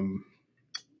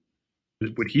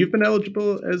 would he have been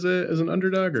eligible as an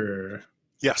underdog, or?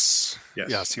 Yes,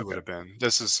 he would have been.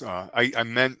 This is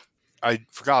I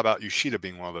forgot about Yoshida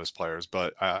being one of those players,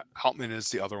 but Outman is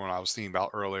the other one I was thinking about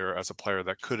earlier as a player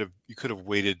that you could have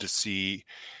waited to see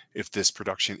if this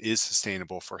production is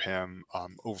sustainable for him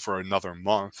over another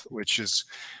month, which is,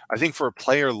 I think, for a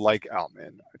player like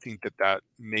Outman, I think that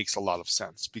makes a lot of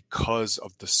sense because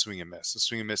of the swing and miss. The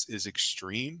swing and miss is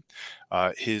extreme.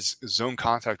 His zone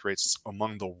contact rate's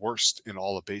among the worst in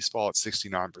all of baseball at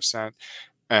 69%,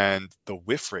 and the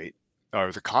whiff rate,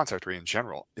 or the contact rate in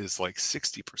general, is like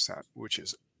 60%, which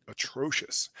is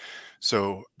atrocious.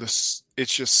 So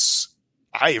it's just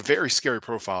a very scary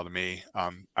profile to me.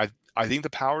 I think the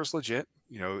power is legit.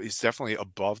 He's definitely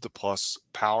above the plus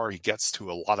power. He gets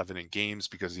to a lot of it in games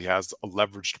because he has a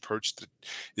leveraged approach that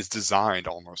is designed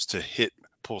almost to hit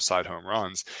pull side home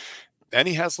runs. And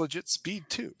he has legit speed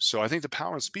too. So I think the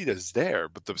power and speed is there,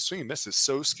 but the swing and miss is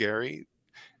so scary.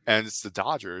 And it's the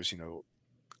Dodgers,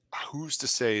 who's to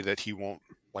say that he won't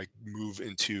move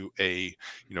into a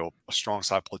strong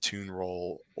side platoon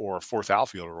role or a fourth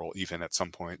outfielder role even at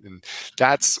some point. And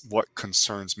that's what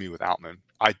concerns me with Outman.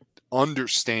 I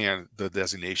understand the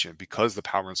designation because the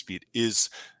power and speed is,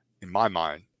 in my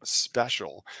mind,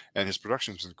 special, and his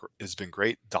production has been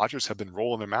great. Dodgers have been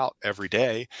rolling him out every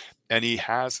day, and he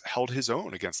has held his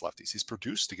own against lefties. He's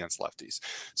produced against lefties.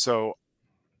 So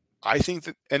I think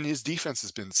that, and his defense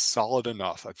has been solid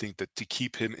enough, I think, that to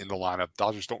keep him in the lineup.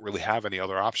 Dodgers don't really have any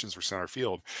other options for center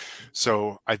field.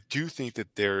 So I do think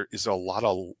that there is a lot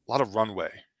of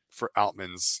runway for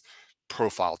Outman's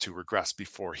profile to regress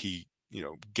before he,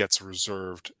 gets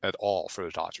reserved at all for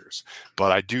the Dodgers.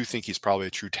 But I do think he's probably a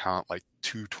true talent, like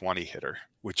 220 hitter,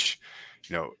 which,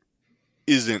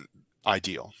 isn't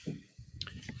ideal.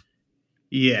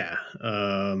 Yeah.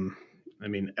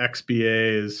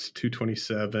 XBA is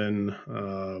 227,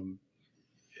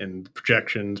 and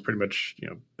projections pretty much,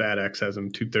 Bad X has him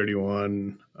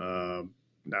 231.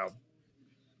 Now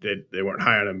they weren't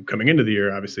high on him coming into the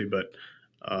year, obviously, but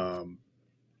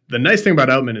the nice thing about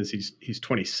Outman is he's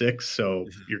 26, so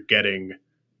you're getting,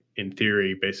 in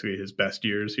theory, basically his best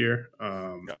years here.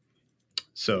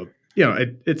 So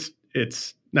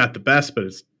it's not the best, but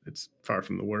it's far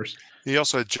from the worst. He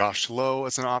also had Josh Lowe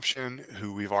as an option,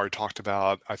 who we've already talked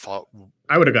about. I thought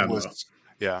I would have gone Lowe.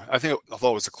 Yeah, I thought it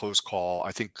was a close call.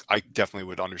 I think I definitely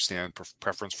would understand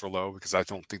preference for Lowe because I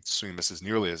don't think the swing miss is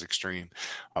nearly as extreme.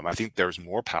 I think there's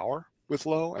more power with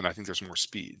Lowe, and I think there's more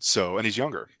speed. So, and he's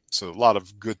younger, so a lot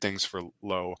of good things for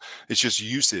Lowe. It's just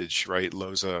usage, right?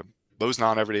 Lowe's not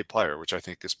an everyday player, which I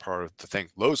think is part of the thing.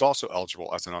 Lowe's also eligible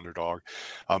as an underdog.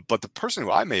 But the person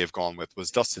who I may have gone with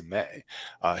was Dustin May,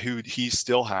 who he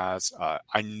still has.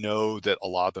 I know that a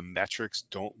lot of the metrics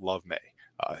don't love May.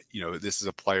 This is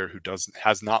a player who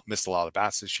has not missed a lot of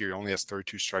bats this year. He only has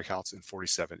 32 strikeouts in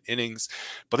 47 innings,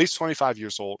 but he's 25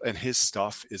 years old, and his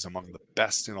stuff is among the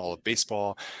best in all of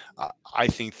baseball. I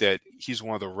think that he's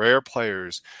one of the rare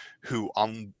players who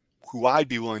I'd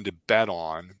be willing to bet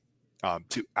on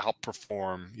to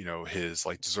outperform, his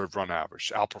like deserved run average,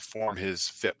 to outperform his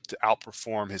FIP, to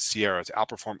outperform his Sierra, to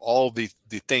outperform all the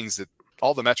things that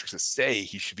all the metrics that say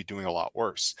he should be doing a lot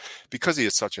worse, because he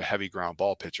is such a heavy ground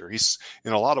ball pitcher. He's,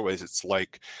 in a lot of ways, it's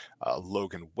like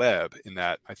Logan Webb, in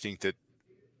that I think that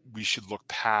we should look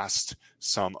past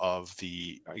some of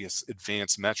the, I guess,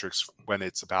 advanced metrics when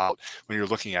you're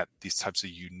looking at these types of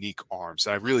unique arms.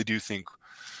 And I really do think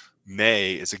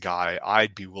May is a guy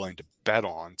I'd be willing to bet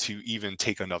on to even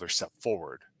take another step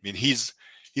forward. I mean, he's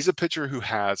a pitcher who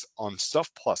has, on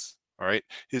Stuff Plus, all right,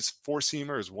 his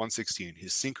four-seamer is 116,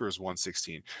 his sinker is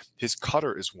 116, his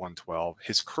cutter is 112,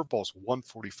 his curveball is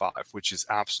 145, which is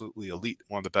absolutely elite,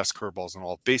 one of the best curveballs in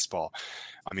all of baseball.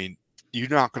 I mean, you're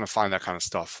not going to find that kind of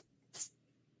stuff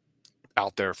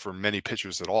out there for many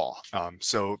pitchers at all.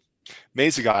 So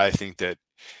May's a guy I think that,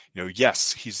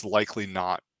 yes, he's likely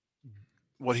not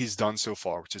what he's done so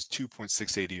far, which is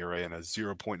 2.68 ERA and a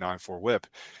 0.94 WHIP,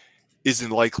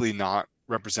 isn't likely not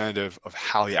representative of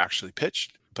how he actually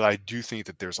pitched. But I do think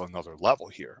that there's another level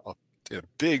here, a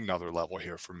big another level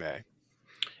here for May.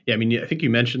 Yeah, I mean, I think you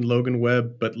mentioned Logan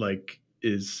Webb, but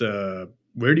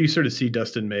where do you sort of see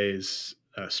Dustin May's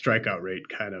strikeout rate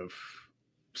kind of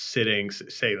sitting,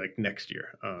 say, like next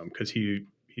year? Because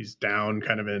he's down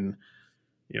kind of in,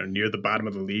 near the bottom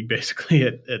of the league, basically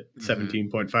at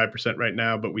 17.5% right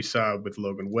now. But we saw with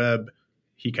Logan Webb,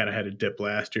 he kind of had a dip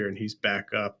last year, and he's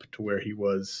back up to where he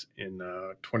was in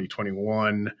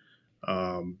 2021.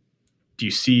 Do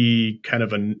you see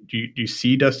do you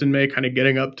see Dustin May kind of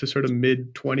getting up to sort of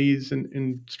mid 20s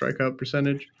in strikeout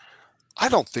percentage? I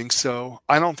don't think so.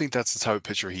 I don't think that's the type of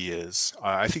pitcher he is.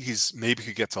 I think he's maybe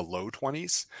could get to low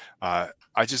 20s. I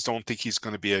just don't think he's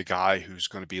going to be a guy who's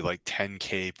going to be like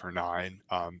 10K per nine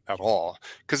at all,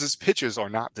 because his pitches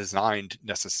are not designed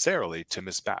necessarily to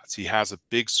miss bats. He has a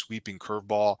big sweeping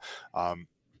curveball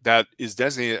that is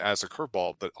designated as a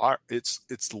curveball, but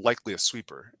it's likely a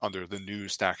sweeper under the new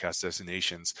Statcast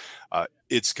designations.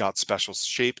 It's got special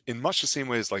shape in much the same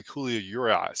way as like Julio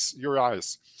Urias.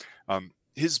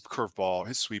 His curveball,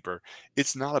 his sweeper,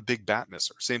 it's not a big bat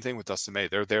misser. Same thing with Dustin May.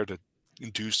 They're there to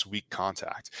induce weak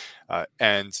contact.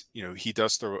 And he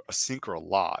does throw a sinker a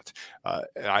lot.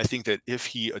 And I think that if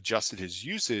he adjusted his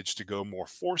usage to go more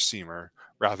four-seamer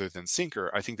rather than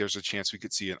sinker, I think there's a chance we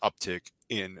could see an uptick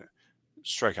in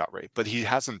strikeout rate. But he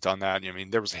hasn't done that. I mean,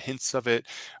 there was hints of it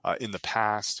in the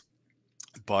past,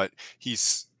 but he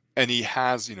has,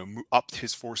 upped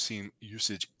his four-seam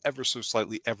usage ever so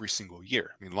slightly every single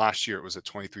year. I mean, last year it was at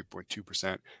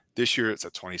 23.2%. This year it's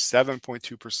at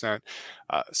 27.2%.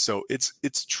 So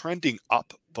it's trending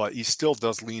up, but he still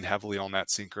does lean heavily on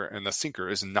that sinker, and the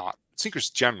sinkers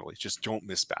generally just don't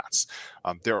miss bats.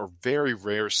 There are very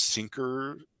rare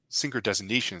sinker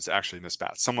designations that actually miss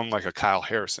bats. Someone like a Kyle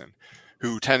Harrison,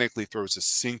 who technically throws a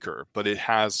sinker, but it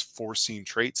has four-seam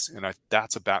traits, and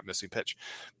that's a bat-missing pitch,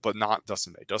 but not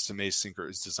Dustin May. Dustin May's sinker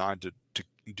is designed to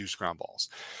induce ground balls.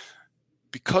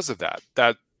 Because of that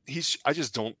I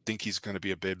just don't think he's going to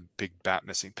be a big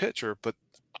bat-missing pitcher, but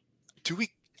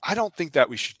I don't think that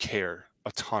we should care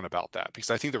a ton about that,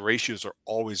 because I think the ratios are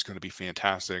always going to be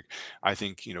fantastic. I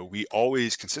think, we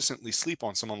always consistently sleep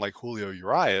on someone like Julio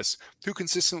Urias, who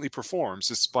consistently performs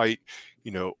despite,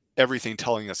 everything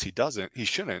telling us he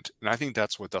shouldn't. And I think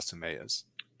that's what Dustin May is.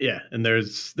 Yeah. And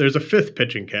there's a fifth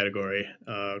pitching category,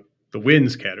 the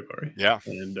wins category. Yeah.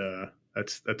 And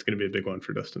that's going to be a big one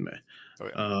for Dustin May. Oh,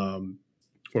 yeah.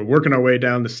 We're working our way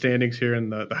down the standings here in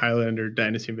the Highlander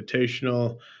Dynasty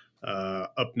Invitational.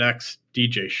 Up next,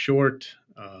 DJ Short.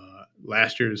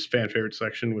 Last year's fan favorite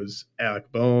selection was Alec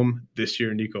Boehm. This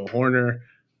year, Nico Horner.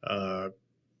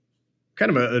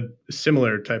 Kind of a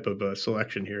similar type of a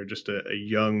selection here, just a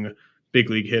young big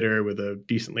league hitter with a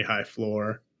decently high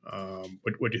floor.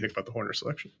 What do you think about the Horner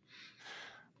selection?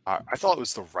 I thought it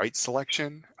was the right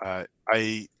selection. I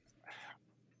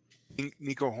think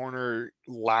Nico Horner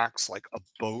lacks like a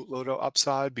boatload of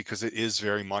upside, because it is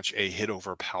very much a hit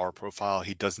over power profile.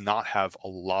 He does not have a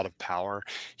lot of power.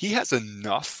 He has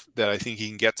enough that I think he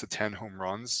can get to 10 home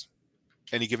runs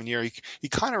any given year. He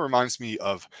kind of reminds me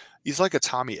of, he's like a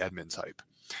Tommy Edman type,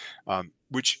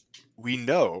 which we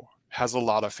know has a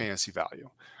lot of fantasy value.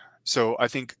 So I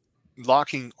think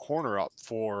locking Horner up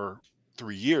for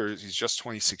 3 years, he's just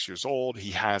 26 years old.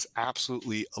 He has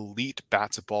absolutely elite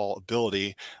bat to ball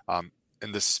ability. And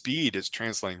the speed is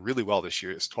translating really well this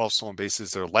year. It's 12 stolen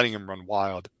bases. They're letting him run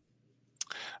wild.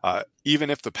 Even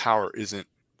if the power isn't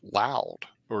loud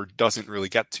or he doesn't really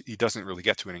get to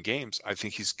it in games, I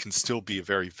think he can still be a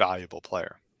very valuable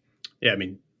player. Yeah, I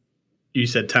mean, you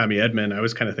said Tommy Edman. I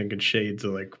was kind of thinking shades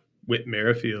of like Whit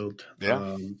Merrifield.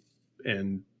 Yeah.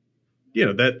 And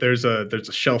that there's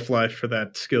a shelf life for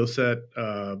that skill set.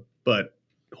 But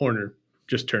Horner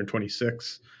just turned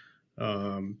 26.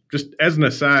 Just as an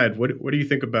aside, what do you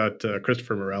think about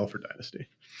Christopher Morel for Dynasty?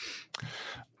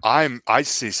 I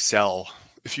say sell.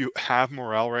 If you have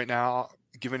Morel right now,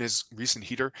 given his recent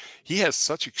heater, he has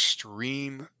such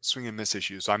extreme swing and miss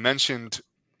issues. I mentioned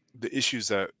the issues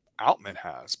that Outman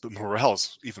has, but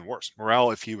Morel's even worse. Morel,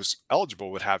 if he was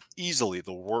eligible, would have easily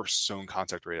the worst zone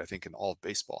contact rate, I think, in all of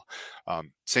baseball.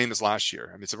 Same as last year.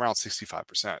 I mean, it's around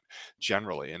 65%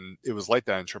 generally, and it was like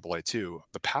that in AAA too.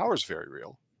 The power is very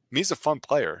real. I mean, he's a fun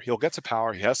player. He'll get to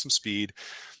power. He has some speed,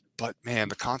 but man,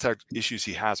 the contact issues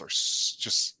he has are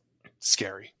just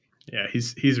scary. Yeah,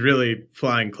 he's really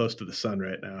flying close to the sun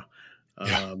right now.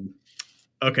 Yeah.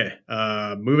 Okay,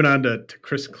 moving on to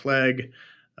Chris Clegg.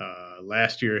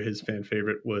 Last year, his fan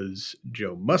favorite was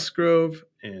Joe Musgrove,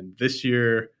 and this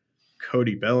year,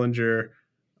 Cody Bellinger.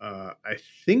 I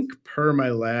think per my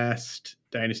last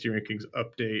Dynasty rankings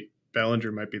update,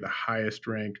 Bellinger might be the highest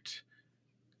ranked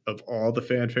of all the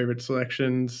fan favorite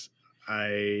selections.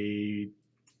 I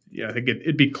think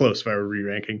it'd be close if I were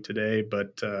re-ranking today,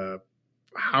 but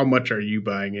how much are you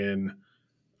buying in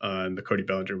on the Cody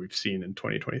Bellinger we've seen in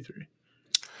 2023?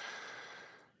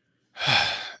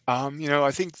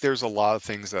 I think there's a lot of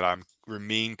things that I'm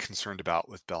remain concerned about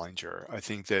with Bellinger. I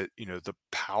think that, the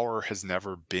power has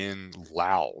never been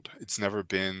loud. It's never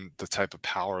been the type of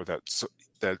power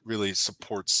that really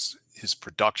supports his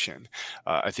production.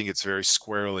 I think it's very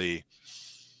squarely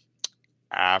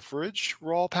average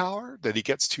raw power that he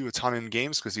gets to a ton in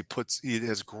games because he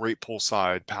has great pull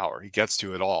side power. He gets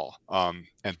to it all,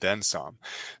 and then some.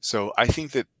 So I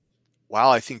think that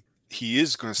while I think he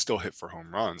is going to still hit for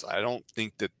home runs, I don't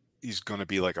think that he's going to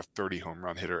be like a 30 home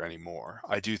run hitter anymore.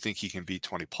 I do think he can be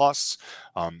 20 plus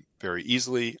very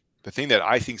easily. The thing that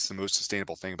I think is the most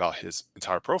sustainable thing about his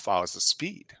entire profile is the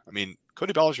speed. I mean,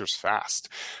 Cody Bellinger's fast.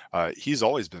 He's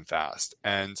always been fast.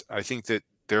 And I think that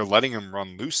they're letting him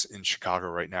run loose in Chicago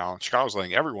right now. Chicago's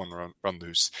letting everyone run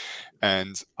loose.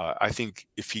 And I think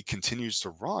if he continues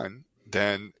to run,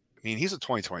 then he's a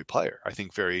 2020 player. I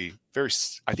think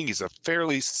I think he's a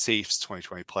fairly safe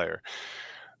 2020 player.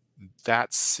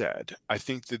 That said, I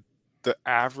think that the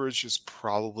average is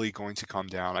probably going to come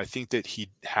down. I think that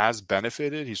he has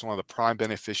benefited. He's one of the prime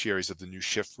beneficiaries of the new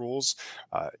shift rules.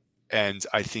 And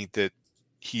I think that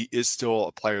he is still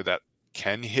a player that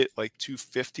can hit like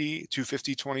 250,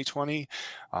 2020.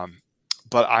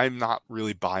 But I'm not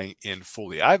really buying in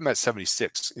fully. I have him at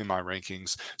 76 in my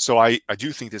rankings. So I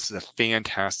do think this is a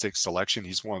fantastic selection.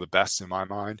 He's one of the best in my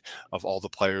mind of all the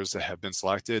players that have been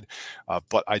selected.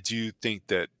 But I do think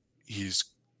that he's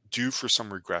due for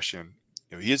some regression.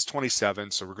 He is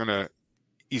 27, so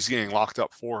he's getting locked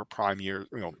up for prime year.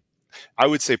 I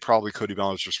would say probably Cody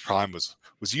Bellinger's prime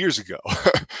was years ago,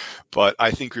 but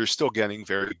I think we're still getting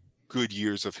very good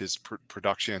years of his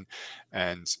production,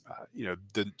 and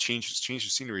the change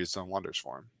of scenery has done wonders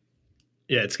for him.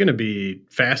 Yeah, it's going to be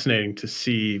fascinating to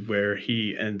see where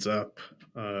he ends up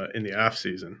in the off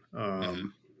season.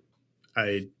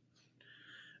 I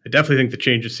definitely think the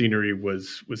change of scenery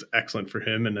was excellent for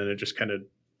him, and then it just kind of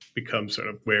becomes sort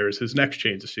of where is his next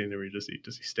change of scenery? Does he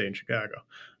stay in Chicago?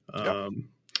 Yep.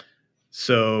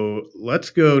 So let's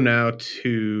go now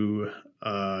to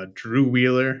Drew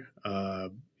Wheeler,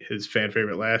 his fan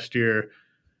favorite last year,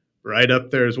 right up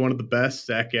there as one of the best,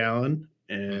 Zach Gallen.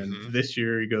 And this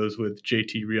year he goes with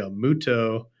JT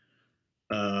Realmuto.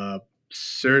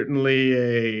 Certainly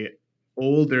a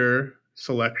older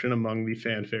selection among the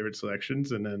fan favorite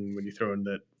selections. And then when you throw in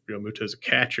that Realmuto is a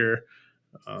catcher,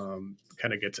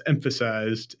 kind of gets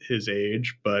emphasized his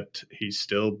age, but he's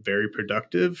still very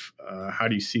productive. How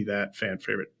do you see that fan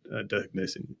favorite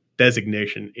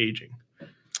designation aging?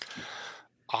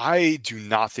 I do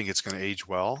not think it's going to age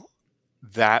well.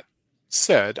 That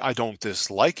said, I don't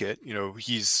dislike it.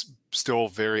 He's still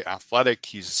very athletic.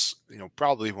 He's,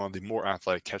 probably one of the more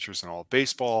athletic catchers in all of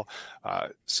baseball.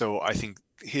 So I think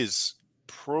his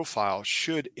profile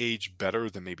should age better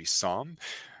than maybe some.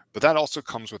 But that also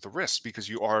comes with a risk because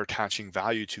you are attaching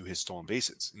value to his stolen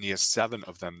bases. And he has 7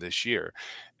 of them this year.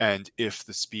 And if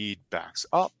the speed backs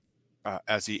up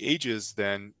as he ages,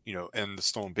 then, and the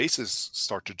stolen bases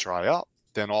start to dry up,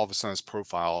 then all of a sudden his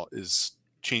profile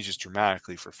changes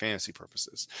dramatically for fantasy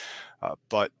purposes.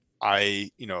 But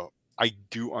I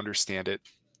do understand it.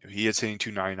 He is hitting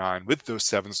 299 with those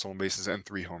 7 stolen bases and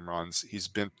 3 home runs. He's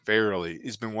been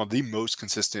one of the most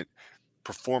consistent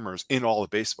performers in all of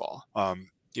baseball.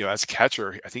 As a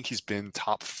catcher, I think he's been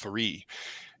top 3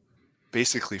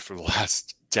 basically for the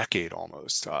last decade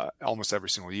almost every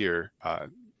single year.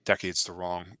 Decade's the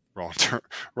wrong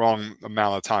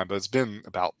amount of time, but it's been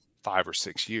about 5 or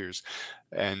 6 years.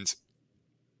 And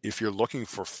if you're looking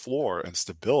for floor and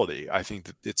stability, I think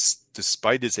that it's,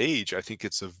 despite his age, I think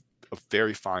it's a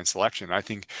very fine selection. I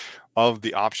think of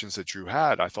the options that Drew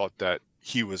had, I thought that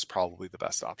he was probably the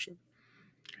best option.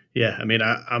 Yeah, I mean,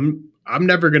 I'm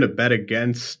never going to bet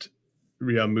against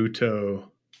Realmuto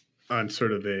on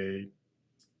sort of a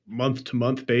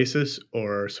month-to-month basis,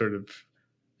 or sort of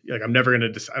like I'm never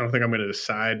going to. I don't think I'm going to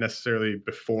decide necessarily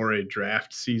before a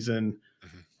draft season.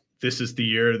 Mm-hmm. This is the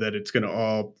year that it's going to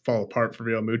all fall apart for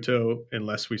Realmuto,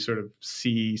 unless we sort of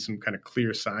see some kind of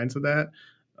clear signs of that.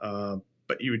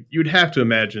 But you'd have to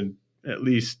imagine, at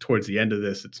least towards the end of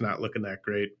this, it's not looking that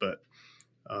great. But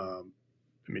I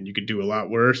mean, you could do a lot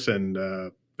worse, and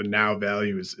the now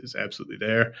value is absolutely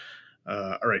there.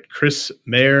 All right, Chris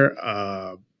Mayer,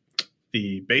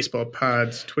 the Baseball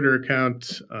Pod's Twitter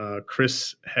account.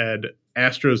 Chris had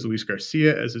Astros Luis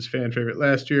Garcia as his fan favorite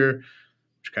last year,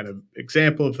 which kind of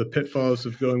example of the pitfalls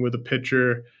of going with a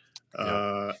pitcher.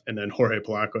 And then Jorge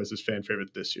Polanco as his fan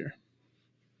favorite this year.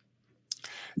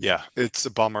 Yeah, it's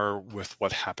a bummer with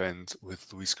what happened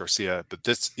with Luis Garcia, but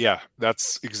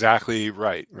that's exactly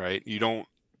right. You don't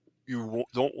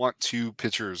want 2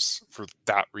 pitchers for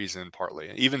that reason, partly.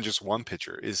 And even just one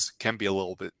pitcher can be a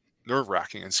little bit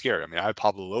nerve-wracking and scary. I mean, I had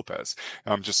Pablo Lopez,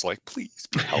 and I'm just like, please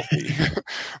be healthy.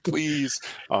 Please.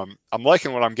 I'm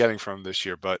liking what I'm getting from him this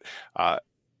year, but I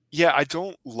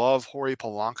don't love Jorge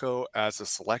Polanco as a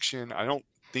selection. I don't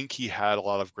think he had a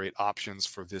lot of great options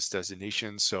for this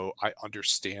designation, so I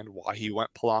understand why he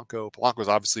went Polanco. Polanco's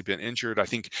obviously been injured. I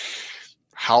think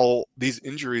how these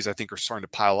injuries, I think, are starting to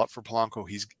pile up for Polanco.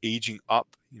 He's aging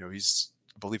up. He's,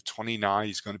 I believe, 29.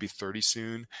 He's going to be 30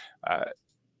 soon.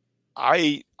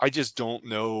 I just don't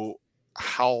know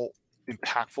how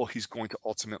impactful he's going to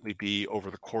ultimately be over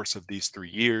the course of these 3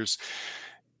 years.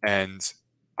 And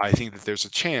I think that there's a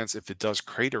chance, if it does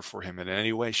crater for him in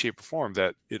any way, shape, or form,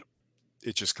 that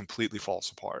it just completely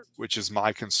falls apart, which is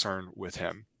my concern with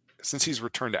him. Since he's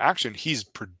returned to action, he's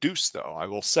produced, though. I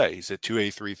will say he's at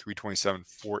 283, 327,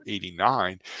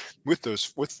 489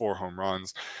 with 4 home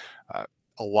runs.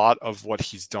 A lot of what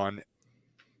he's done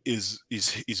is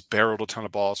he's barreled a ton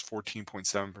of balls,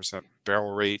 14.7%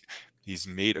 barrel rate. He's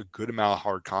made a good amount of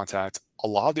hard contact. A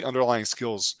lot of the underlying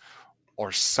skills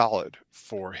are solid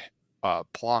for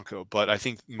Polanco, but I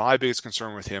think my biggest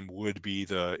concern with him would be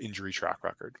the injury track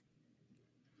record.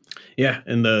 Yeah,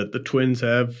 and the Twins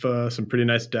have some pretty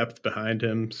nice depth behind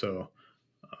him, so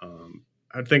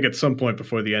I think at some point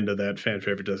before the end of that fan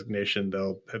favorite designation,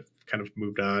 they'll have kind of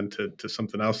moved on to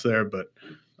something else there. But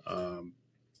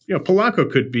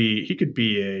Polanco could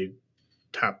be a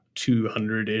top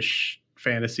 200-ish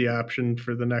fantasy option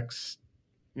for the next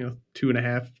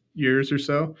 2.5 years or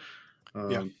so.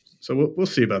 So we'll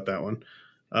see about that one.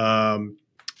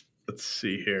 Let's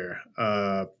see here.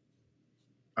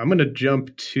 I'm going to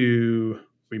jump to.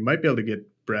 We might be able to get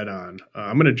Brett on.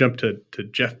 I'm going to jump to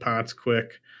Jeff Potts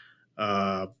quick.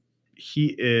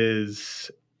 He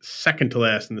is second to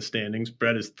last in the standings.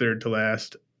 Brett is third to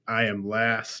last. I am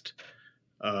last.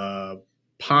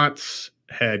 Potts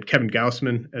had Kevin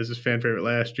Gausman as his fan favorite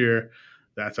last year.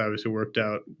 That's obviously worked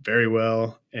out very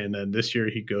well. And then this year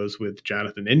he goes with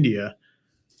Jonathan India,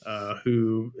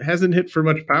 who hasn't hit for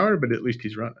much power, but at least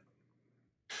he's running.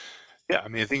 Yeah, I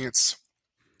mean, I think it's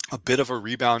a bit of a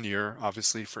rebound year,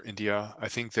 obviously, for India. I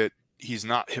think that he's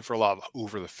not hit for a lot of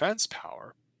over-the-fence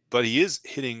power, but he is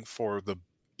hitting for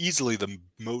easily the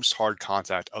most hard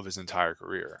contact of his entire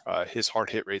career. His hard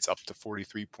hit rate's up to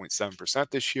 43.7%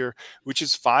 this year, which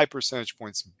is 5 percentage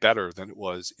points better than it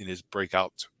was in his breakthrough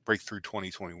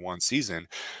 2021 season.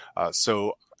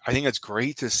 So I think it's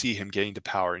great to see him getting to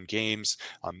power in games,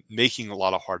 making a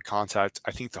lot of hard contact.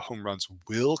 I think the home runs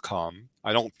will come.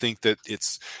 I don't think that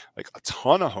it's like a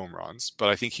ton of home runs, but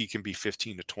I think he can be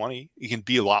 15 to 20. He can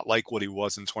be a lot like what he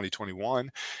was in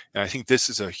 2021. And I think this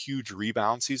is a huge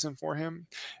rebound season for him.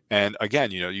 And again,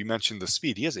 you mentioned the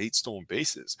speed. He has 8 stolen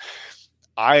bases.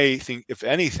 I think, if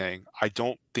anything, I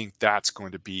don't think that's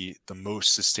going to be the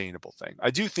most sustainable thing. I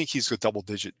do think he's a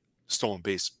double-digit stolen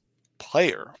base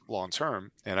player long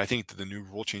term, and I think that the new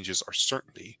rule changes are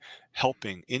certainly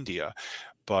helping India.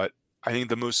 But I think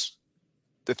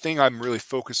the thing I'm really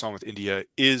focused on with India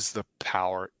is the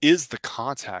power, is the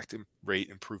contact rate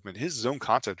improvement. His zone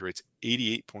contact rate's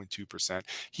 88.2%.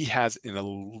 He has an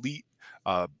elite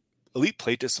elite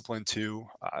plate discipline too.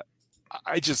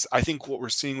 I think what we're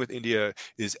seeing with India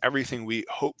is everything we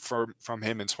hope from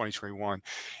him in 2021.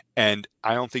 And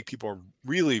I don't think people are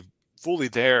really fully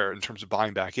there in terms of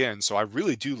buying back in. So I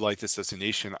really do like this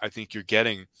destination. I think you're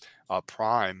getting a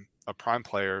prime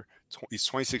player. He's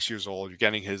 26 years old. You're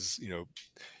getting his, you're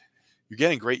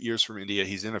getting great years from India.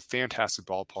 He's in a fantastic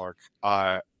ballpark.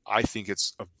 I think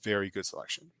it's a very good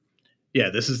selection. Yeah,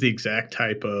 this is the exact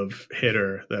type of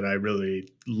hitter that I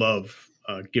really love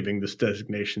giving this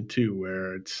designation to,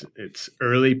 where it's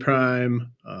early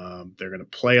prime. They're going to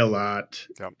play a lot.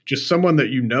 Yep. Just someone that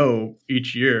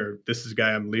each year, this is a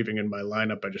guy I'm leaving in my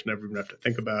lineup. I just never even have to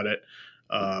think about it.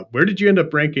 Where did you end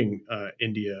up ranking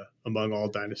India among all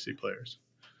dynasty players?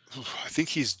 I think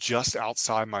he's just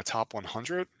outside my top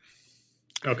 100.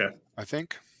 Okay. I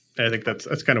think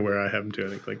that's kind of where I have him too. I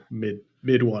think like mid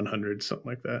 100, something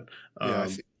like that. Yeah,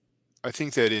 I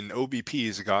think that in OBP,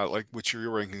 he's a guy like which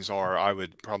your rankings are. I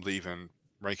would probably even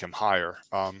rank him higher.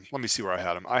 Let me see where I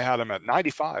had him. I had him at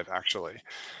 95 actually.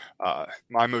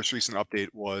 My most recent update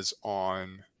was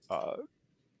on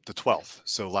the 12th,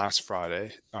 so last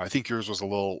Friday. I think yours was a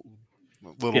little.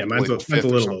 Yeah, mine's a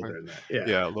little older than that.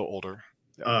 Yeah, a little older.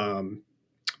 Yeah.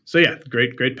 So yeah,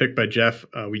 great pick by Jeff.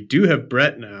 We do have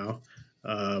Brett now.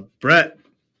 Brett,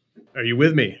 are you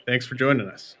with me? Thanks for joining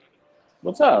us.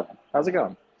 What's up? How's it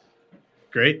going?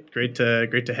 Great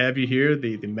to have you here.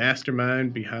 The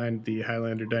mastermind behind the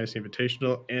Highlander Dynasty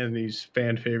Invitational and these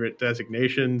fan favorite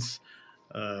designations.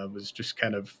 Was just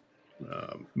kind of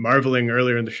marveling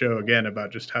earlier in the show again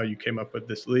about just how you came up with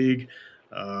this league.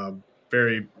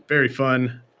 Very, very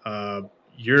fun.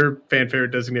 Your fan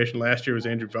favorite designation last year was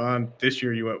Andrew Vaughn. This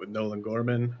year you went with Nolan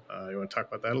Gorman. You want to talk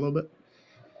about that a little bit?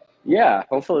 Yeah,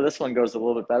 hopefully this one goes a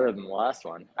little bit better than the last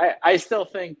one. I still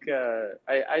think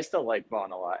I still like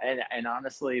Vaughn a lot, and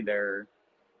honestly, there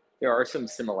are some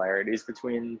similarities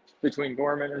between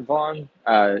Gorman and Vaughn.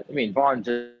 I mean, Vaughn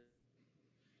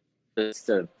just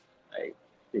I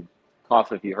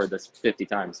cough if you heard this 50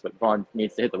 times, but Vaughn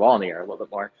needs to hit the ball in the air a little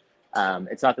bit more.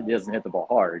 It's not that he doesn't hit the ball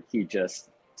hard; he just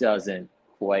doesn't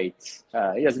quite.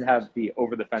 He doesn't have the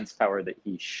over the fence power that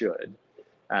he should.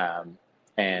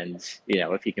 And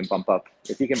if he can bump up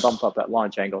that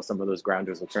launch angle, some of those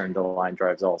grounders will turn into line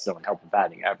drives also and help the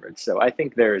batting average. So I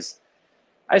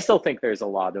still think there's a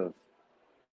lot of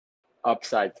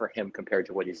upside for him compared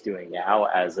to what he's doing now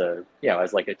as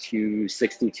like a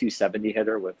 260, 270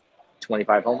 hitter with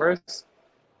 25 homers.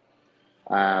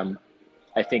 I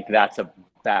think that's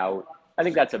about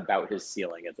his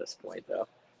ceiling at this point, though.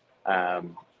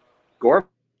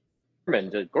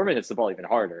 Gorman hits the ball even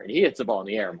harder, and he hits the ball in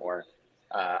the air more.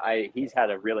 He's had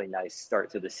a really nice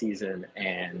start to the season,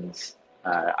 and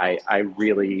I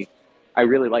really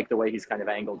like the way he's kind of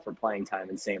angled for playing time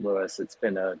in St. Louis. It's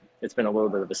been a little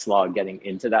bit of a slog getting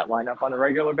into that lineup on a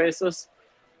regular basis,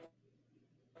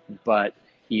 but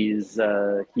he's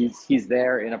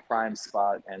there in a prime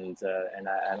spot, and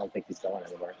I don't think he's going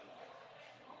anywhere.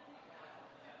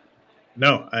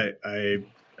 No, I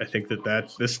think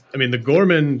that's this. I mean, the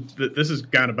Gorman. This has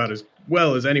gone about as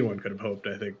well as anyone could have hoped.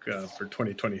 I think for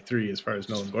 2023, as far as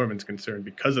Nolan Gorman's concerned,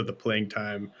 because of the playing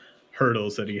time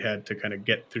hurdles that he had to kind of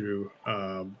get through.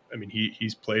 I mean,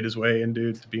 he's played his way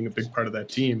into being a big part of that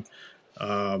team.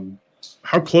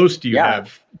 How close do you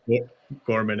have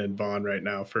Gorman and Vaughn right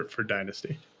now for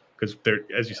Dynasty? Because they're,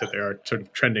 as you said, they are sort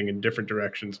of trending in different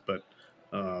directions, but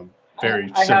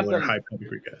very similar high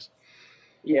pedigree guys.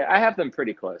 Yeah, I have them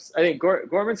pretty close. I think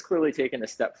Gorman's clearly taken a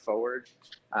step forward,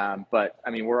 but I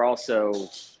mean, we're also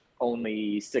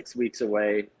only 6 weeks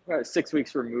away, 6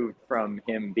 weeks removed from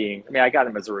him being. I mean, I got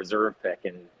him as a reserve pick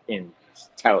in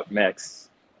Tout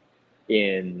Mix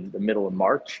in the middle of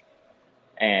March,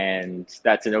 and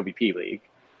that's an OBP league.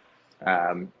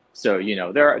 So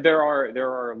there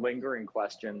are lingering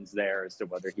questions there as to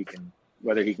whether he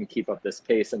can keep up this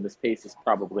pace, and this pace is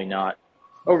probably not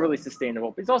overly sustainable.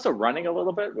 But he's also running a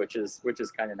little bit, which is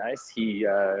kind of nice. He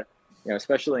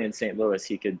especially in St. Louis,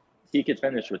 he could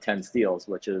finish with 10 steals,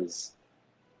 which is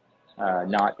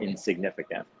not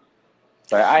insignificant.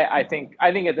 But I think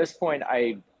at this point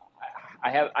I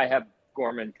have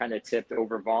Gorman kind of tipped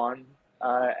over Vaughn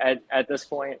at this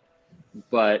point,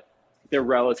 but they're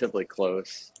relatively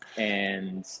close,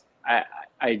 and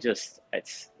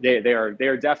they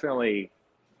are definitely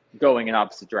going in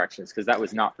opposite directions, because that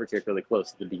was not particularly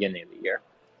close at the beginning of the year.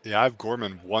 Yeah, I have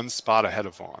Gorman one spot ahead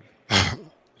of Vaughn.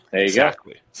 There you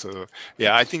exactly. Go. So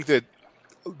yeah, I think that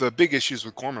the big issues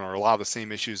with Gorman are a lot of the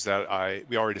same issues that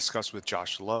we already discussed with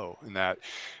Josh Lowe, in that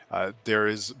there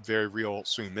is very real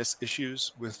swing miss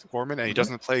issues with Gorman, and he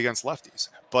doesn't play against lefties.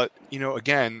 But,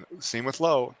 again, same with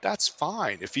Lowe. That's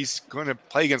fine. If he's going to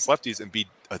play against lefties and be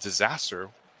a disaster,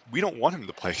 we don't want him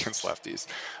to play against lefties,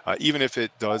 even if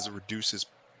it does reduce his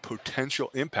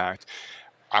potential impact.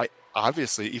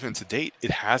 Obviously, even to date,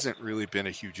 it hasn't really been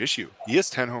a huge issue. He has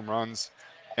 10 home runs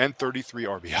and 33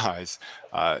 RBIs.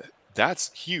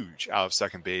 That's huge out of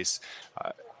second base.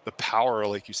 The power,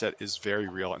 like you said, is very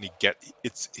real, and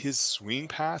his swing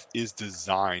path is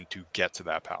designed to get to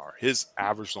that power. His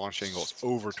average launch angle is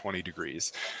over 20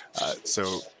 degrees.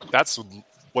 So that's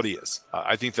what he is.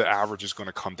 I think the average is going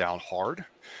to come down hard,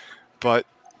 but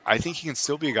I think he can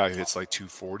still be a guy who hits like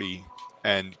 240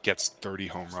 and gets 30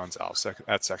 home runs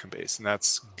at second base, and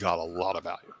that's got a lot of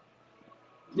value.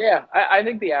 Yeah, I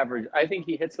think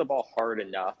he hits the ball hard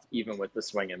enough, even with the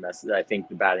swing and miss. I think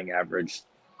the batting average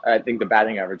can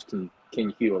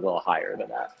hew a little higher than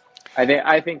that.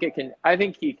 I think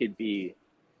he could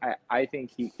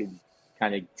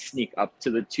kind of sneak up to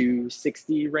the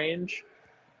 260 range.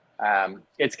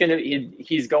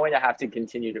 He's going to have to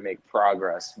continue to make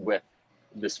progress with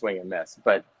the swing and miss,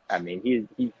 but I mean,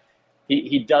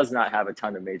 he does not have a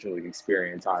ton of major league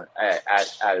experience at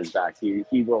his back. He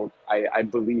will. I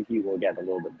believe he will get a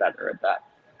little bit better at that.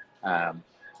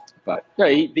 But no,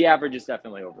 the average is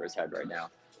definitely over his head right now.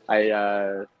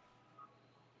 I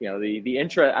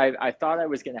thought I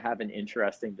was going to have an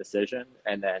interesting decision,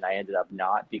 and then I ended up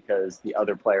not, because the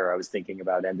other player I was thinking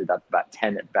about ended up about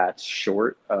 10 at bats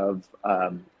short of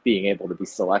being able to be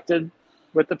selected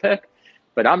with the pick.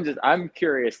 But I'm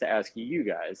curious to ask you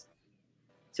guys.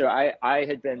 So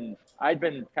I'd been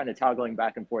kind of toggling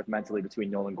back and forth mentally between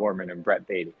Nolan Gorman and Brett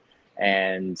Baty,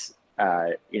 and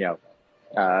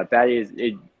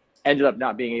Baty ended up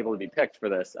not being able to be picked for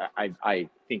this. I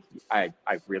think I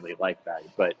really like Baty,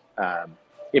 but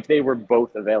if they were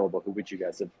both available, who would you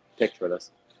guys have picked for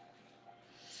this?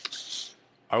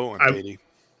 I went with Baty.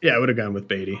 Yeah, I would have gone with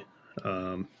Baty.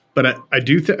 But I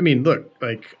do think. I mean, look,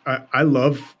 like I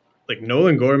love. Like,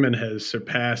 Nolan Gorman has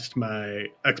surpassed my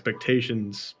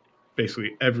expectations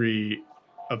basically every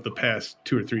of the past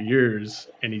 2 or 3 years,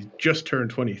 and he's just turned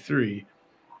 23.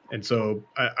 And so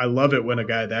I love it when a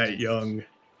guy that young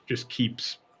just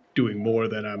keeps doing more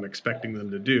than I'm expecting them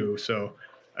to do. So,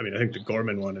 I mean, I think the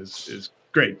Gorman one is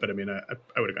great, but I mean, I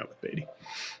would have gone with Baty.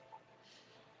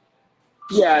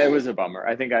 Yeah, it was a bummer.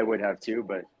 I think I would have too,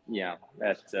 but yeah,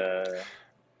 that's.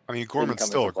 I mean, Gorman's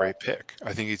still a great pick.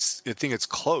 I think it's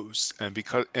close, and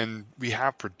we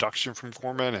have production from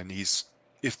Gorman, and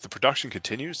if the production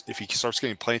continues, if he starts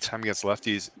getting playing time against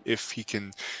lefties, if he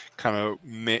can kind of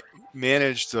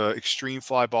manage the extreme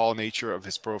fly ball nature of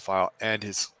his profile and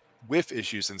his whiff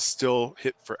issues and still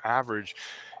hit for average,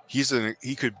 he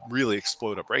could really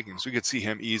explode up rankings. We could see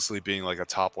him easily being like a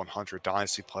top 100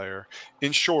 dynasty player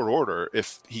in short order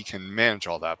if he can manage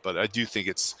all that. But I do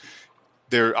think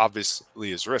there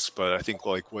obviously is risk, but I think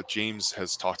like what James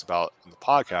has talked about in the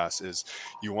podcast is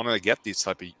you want to get these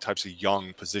types of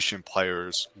young position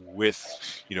players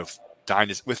with,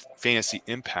 with fantasy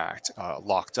impact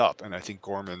locked up. And I think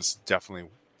Gorman's definitely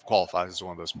qualifies as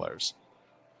one of those players.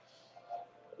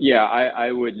 Yeah,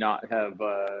 I would not have,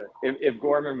 if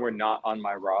Gorman were not on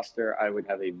my roster, I would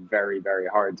have a very, very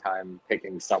hard time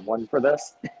picking someone for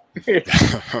this.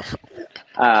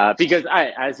 Because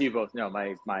as you both know,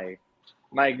 my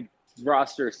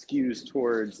roster skews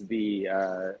towards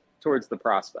the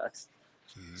prospects.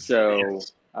 So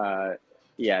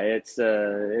it's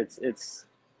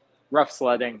rough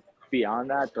sledding beyond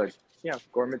that, but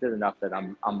Gorman did enough that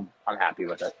I'm happy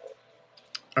with it.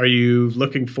 Are you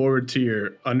looking forward to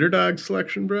your underdog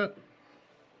selection, Brett?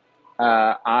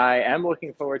 I am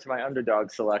looking forward to my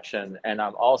underdog selection, and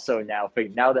I'm also now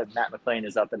that Matt McLain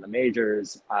is up in the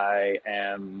majors, I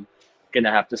am going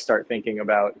to have to start thinking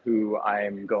about who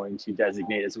I'm going to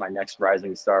designate as my next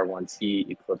rising star once he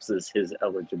eclipses his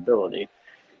eligibility.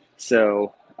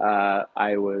 So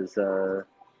I was,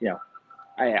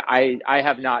 I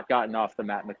have not gotten off the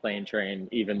Matt McLain train,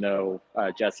 even though,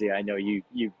 Jesse, I know you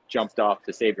jumped off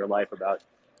to save your life about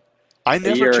I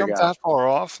never jumped that far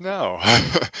off. No,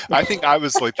 I think I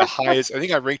was like the highest. I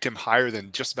think I ranked him higher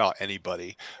than just about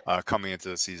anybody coming into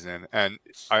the season, and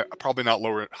I probably not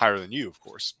higher than you, of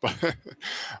course. But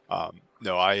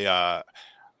no,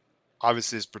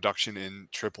 obviously his production in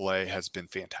AAA has been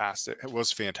fantastic. It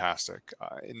was fantastic,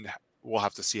 and we'll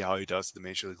have to see how he does at the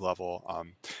major league level.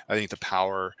 I think the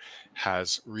power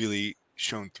has really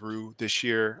shown through this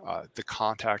year. The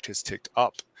contact has ticked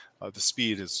up. The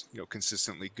speed is,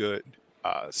 consistently good.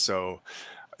 So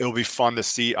it'll be fun to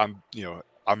see.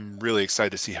 I'm really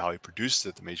excited to see how he produces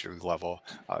at the major league level.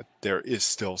 There is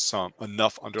still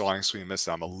enough underlying swing and miss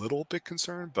that I'm a little bit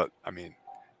concerned, but I mean,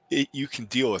 you can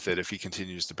deal with it if he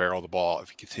continues to barrel the ball, if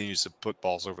he continues to put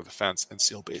balls over the fence and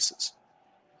steal bases.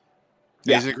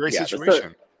 Yeah, he's in a great yeah,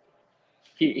 situation.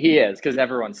 He is, because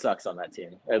everyone sucks on that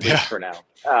team, at least for now.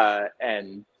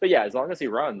 But yeah, as long as he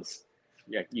runs,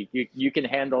 yeah, you can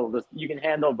handle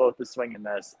both the swing and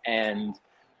miss, and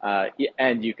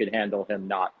you can handle him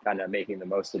not kind of making the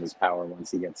most of his power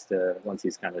once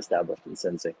he's kind of established in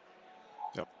Cincy.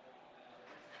 Yep.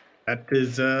 That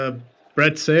is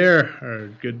Brett Sayre, our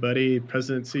good buddy,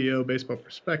 president CEO, Baseball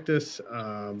Prospectus.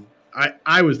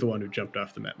 I was the one who jumped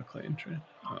off the Matt McLain train.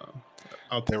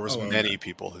 There was many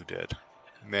people who did.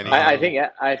 Many. I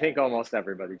think almost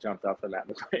everybody jumped off the Matt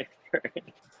McLain train.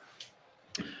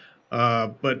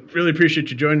 But really appreciate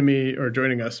you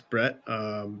joining us, Brett.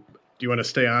 Do you want to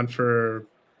stay on for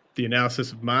the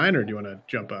analysis of mine, or do you want to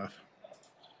jump off?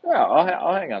 Yeah,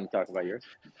 I'll hang on and talk about yours.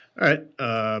 All right.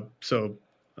 So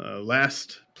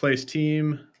last place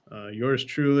team, yours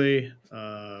truly.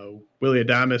 Willie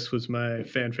Adames was my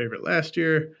fan favorite last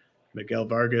year. Miguel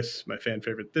Vargas, my fan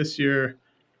favorite this year.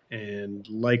 And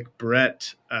like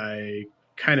Brett, I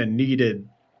kind of needed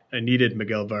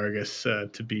Miguel Vargas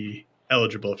to be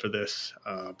eligible for this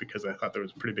because I thought there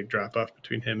was a pretty big drop off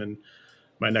between him and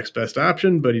my next best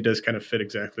option, but he does kind of fit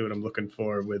exactly what I'm looking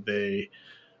for with a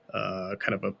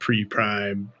kind of a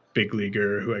pre-prime big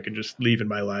leaguer who I can just leave in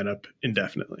my lineup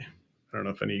indefinitely. I don't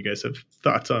know if any of you guys have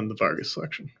thoughts on the Vargas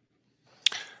selection.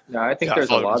 No, I think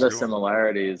there's a lot of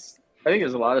similarities. I think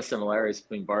there's a lot of similarities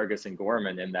between Vargas and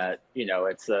Gorman in that,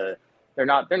 it's they're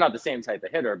not the same type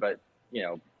of hitter, but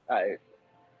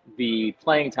the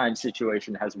playing time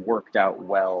situation has worked out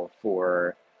well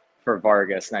for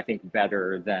Vargas, and I think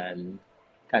better than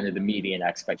kind of the median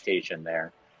expectation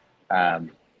there. I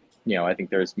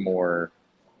think there's more.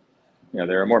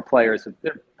 There are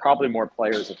probably more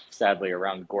players, sadly,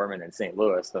 around Gorman in St.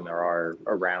 Louis than there are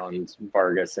around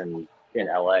Vargas in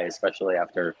LA, especially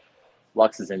after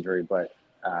Lux's injury. But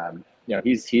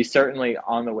he's certainly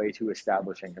on the way to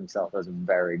establishing himself as a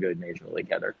very good major league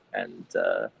hitter, and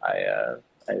I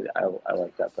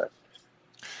like that pick.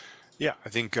 Yeah, I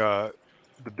think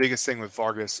the biggest thing with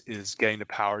Vargas is getting the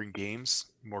power in games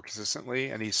more consistently,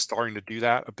 and he's starting to do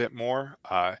that a bit more.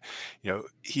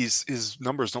 His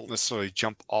numbers don't necessarily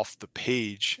jump off the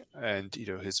page, and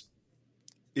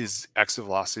his exit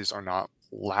velocities are not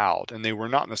loud, and they were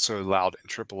not necessarily loud in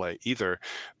AAA either.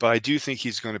 But I do think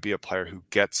he's going to be a player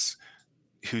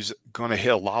who's going to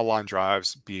hit a lot of line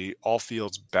drives, be all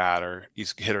fields batter.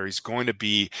 He's going to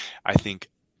be, I think,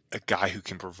 a guy who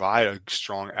can provide a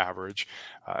strong average.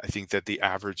 I think that the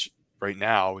average right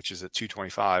now, which is at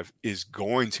 225, is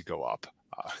going to go up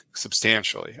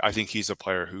substantially. I think he's a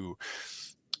player who,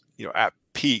 at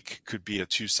peak could be a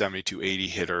 270, 280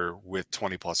 hitter with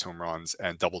 20 plus home runs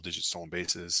and double-digit stolen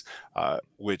bases,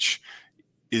 which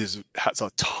has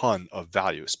a ton of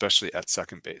value, especially at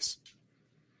second base.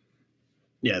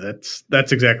 Yeah,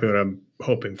 that's exactly what I'm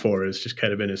hoping for, is just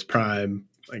kind of in his prime,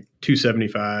 like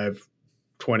 275,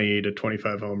 20 to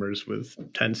 25 homers with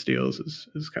 10 steals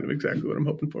is kind of exactly what I'm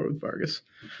hoping for with Vargas.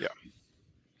 Yeah.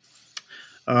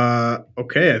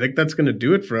 Okay, I think that's going to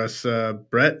do it for us.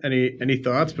 Brett, any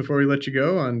thoughts before we let you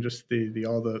go on just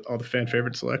all the fan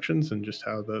favorite selections and just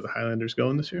how the Highlanders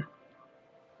going this year?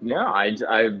 No,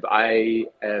 I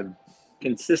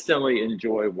consistently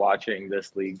enjoy watching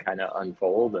this league kind of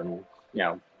unfold, and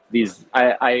these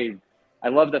I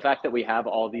love the fact that we have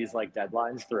all these like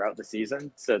deadlines throughout the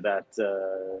season, so that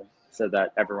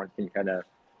everyone can kind of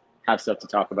have stuff to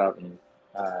talk about, and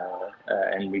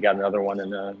we got another one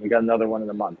in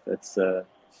a month. It's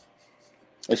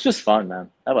just fun, man.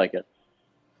 I like it.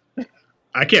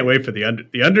 I can't wait for the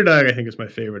underdog. I think is my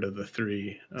favorite of the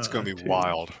three. It's going to be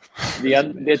wild.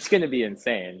 It's going to be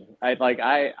insane.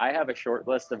 I have a short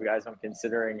list of guys I'm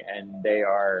considering, and they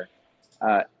are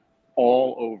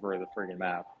all over the friggin'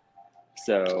 map.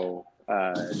 So,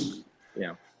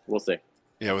 we'll see.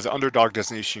 Yeah, with the underdog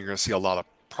designation, you're going to see a lot of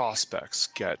prospects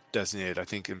get designated. I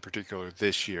think in particular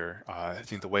this year, I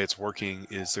think the way it's working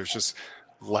is there's just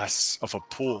less of a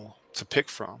pool to pick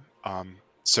from.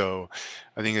 So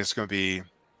I think it's going to be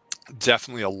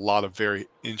definitely a lot of very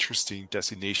interesting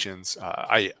designations.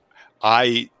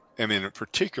 I am in a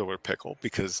particular pickle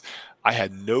because I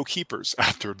had no keepers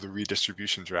after the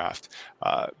redistribution draft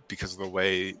because of the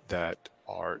way that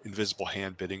our invisible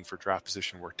hand bidding for draft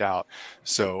position worked out.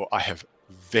 So I have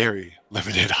very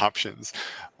limited options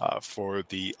for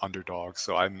the underdog.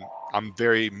 So I'm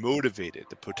very motivated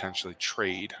to potentially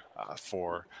trade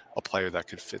for a player that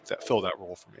could fill that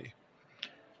role for me.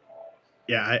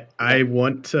 Yeah, I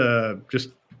want to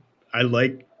I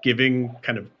like giving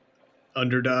kind of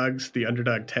underdogs the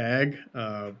underdog tag,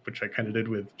 which I kind of did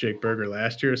with Jake Berger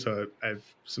last year. So I have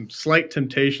some slight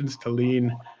temptations to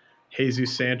lean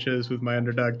Jesus Sanchez with my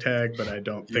underdog tag, but I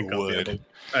don't think I'll be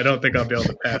able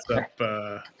to pass up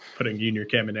putting Junior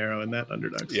Caminero in that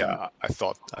underdog slot. Yeah, I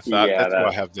thought Yeah, that's what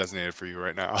I have designated for you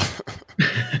right now.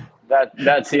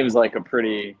 that seems like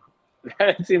pretty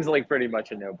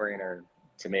much a no-brainer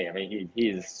to me. I mean,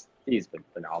 he's been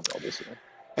phenomenal this year.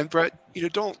 And Brett,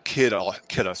 don't kid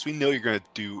us. We know you're going to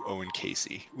do Owen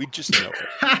Casey. We just know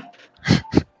it.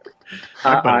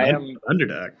 I am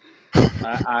underdog.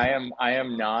 I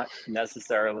am not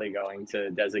necessarily going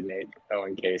to designate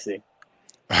Owen Casey.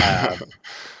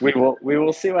 We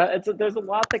will see there's a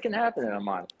lot that can happen in a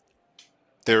month.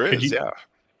 There is, yeah.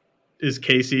 Is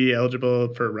Casey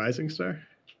eligible for Rising Star?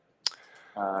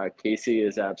 Casey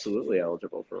is absolutely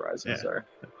eligible for Rising Star.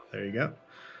 There you go.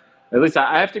 At least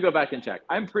I have to go back and check.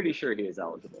 I'm pretty sure he is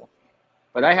eligible.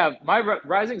 But I have my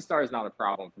Rising Star is not a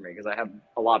problem for me because I have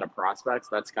a lot of prospects.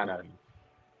 That's kind of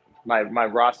my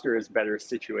roster is better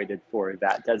situated for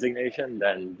that designation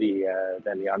than the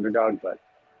underdog. But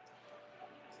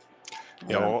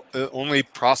well, the only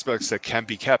prospects that can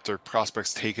be kept are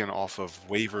prospects taken off of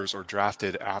waivers or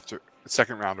drafted after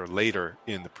second round or later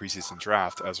in the preseason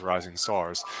draft as rising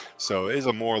stars. So it is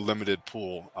a more limited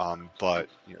pool, but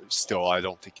still, I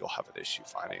don't think you'll have an issue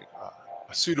finding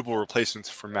a suitable replacement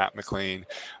for Matt McLean.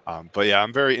 But yeah,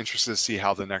 I'm very interested to see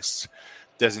how the next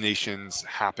designations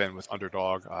happen with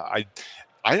underdog. I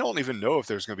don't even know if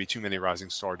there's going to be too many rising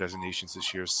star designations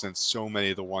this year, since so many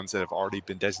of the ones that have already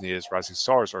been designated as rising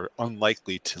stars are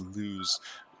unlikely to lose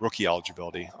rookie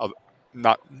eligibility,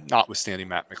 notwithstanding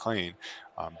Matt McLean.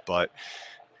 But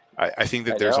I think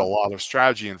that there's a lot of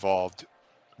strategy involved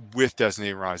with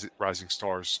designated rising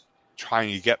stars,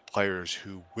 trying to get players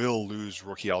who will lose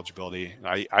rookie eligibility. And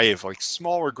I have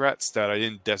small regrets that I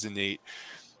didn't designate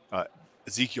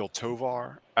Ezekiel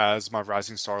Tovar as my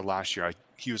rising star last year.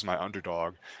 He was my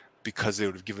underdog because it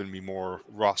would have given me more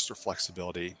roster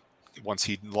flexibility once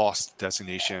he lost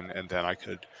designation, and then I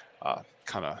could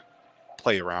kind of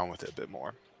play around with it a bit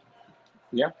more.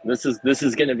 Yeah, this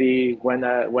is going to be when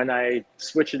I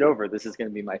switch it over. This is going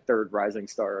to be my third rising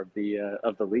star of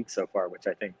the league so far, which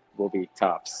I think will be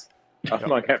tops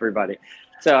among everybody.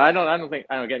 So I don't get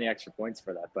any extra points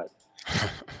for that, but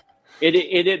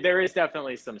there is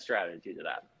definitely some strategy to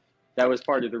that. That was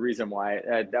part of the reason why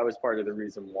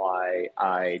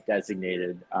I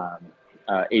designated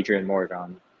Adrian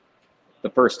Morgan the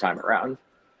first time around.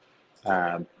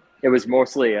 It was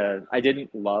mostly I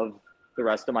didn't love the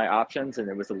rest of my options, and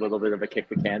it was a little bit of a kick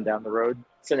the can down the road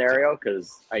scenario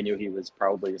because I knew he was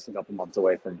probably just a couple months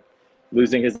away from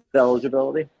losing his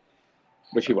eligibility,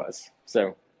 which he was.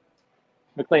 So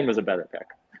McLean was a better pick.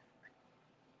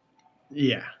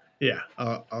 Yeah,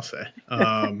 I'll say.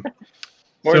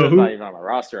 More than not even on my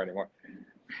roster anymore.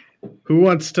 Who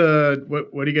wants to?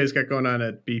 What do you guys got going on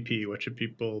at BP? What should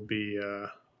people be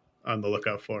on the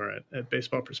lookout for at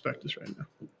Baseball Prospectus right now?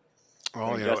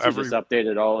 Well, he just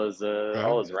updated all his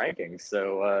rankings,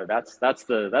 so that's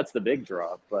the big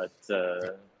draw. But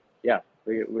there's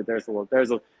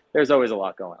always a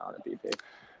lot going on at BP.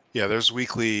 Yeah, there's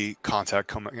weekly content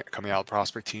coming out.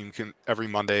 Prospect team every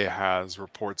Monday has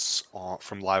reports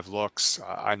from live looks.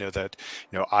 I know that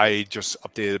I just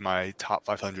updated my top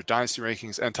 500 dynasty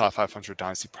rankings and top 500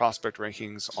 dynasty prospect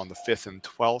rankings on the 5th and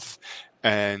 12th,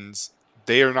 and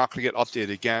they are not going to get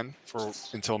updated again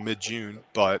until mid-June.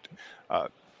 But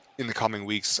in the coming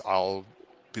weeks, I'll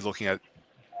be looking at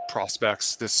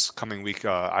prospects. This coming week,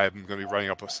 I'm going to be running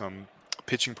up with some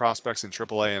pitching prospects in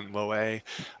AAA and Low A.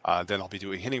 Then I'll be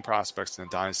doing hitting prospects and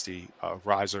dynasty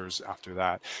risers after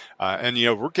that. And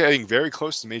we're getting very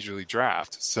close to Major League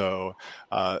Draft. So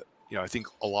I think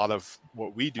a lot of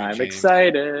what we do, I'm James,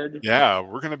 excited. Yeah,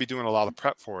 we're going to be doing a lot of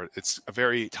prep for it. It's a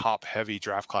very top-heavy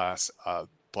draft class,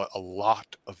 but a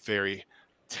lot of very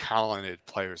talented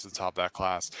players at the top of that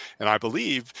class. And I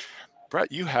believe,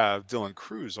 Brett, you have Dylan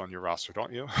Cruz on your roster,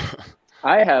 don't you?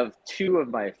 I have two of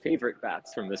my favorite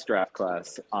bats from this draft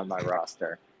class on my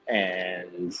roster,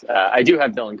 and I do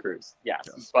have Dylan Cruz,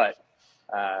 yes. But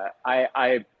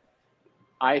I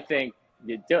think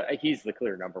he's the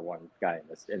clear number one guy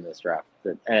in this draft.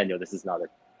 And I know this is not a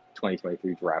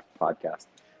 2023 draft podcast,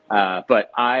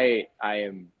 but I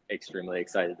am extremely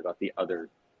excited about the other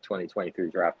 2023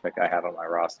 draft pick I have on my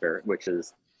roster, which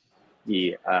is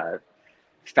the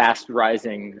fast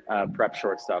rising prep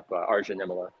shortstop, Arjun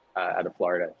Nimala, out of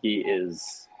Florida. He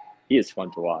is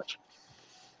fun to watch.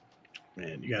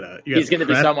 Man, he's going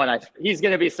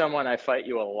to be someone I fight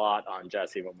you a lot on,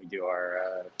 Jesse, when we do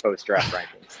our post draft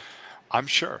rankings. I'm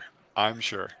sure.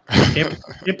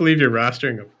 Can't believe you're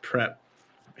rostering a prep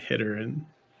hitter in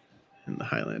the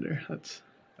Highlander. That's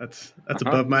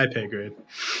above my pay grade.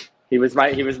 He was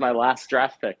my last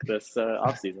draft pick this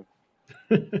offseason.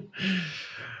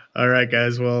 All right,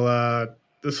 guys. Well,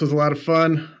 this was a lot of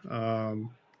fun.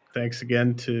 Thanks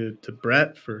again to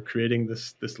Brett for creating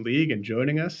this league and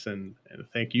joining us, and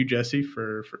thank you, Jesse,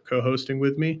 for co-hosting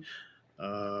with me.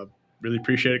 Really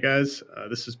appreciate it, guys.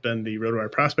 This has been the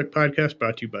RotoWire Prospect Podcast,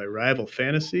 brought to you by Rival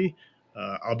Fantasy.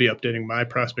 I'll be updating my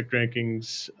prospect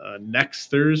rankings next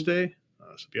Thursday,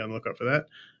 so be on the lookout for that.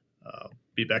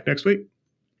 Be back next week.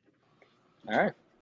 All right.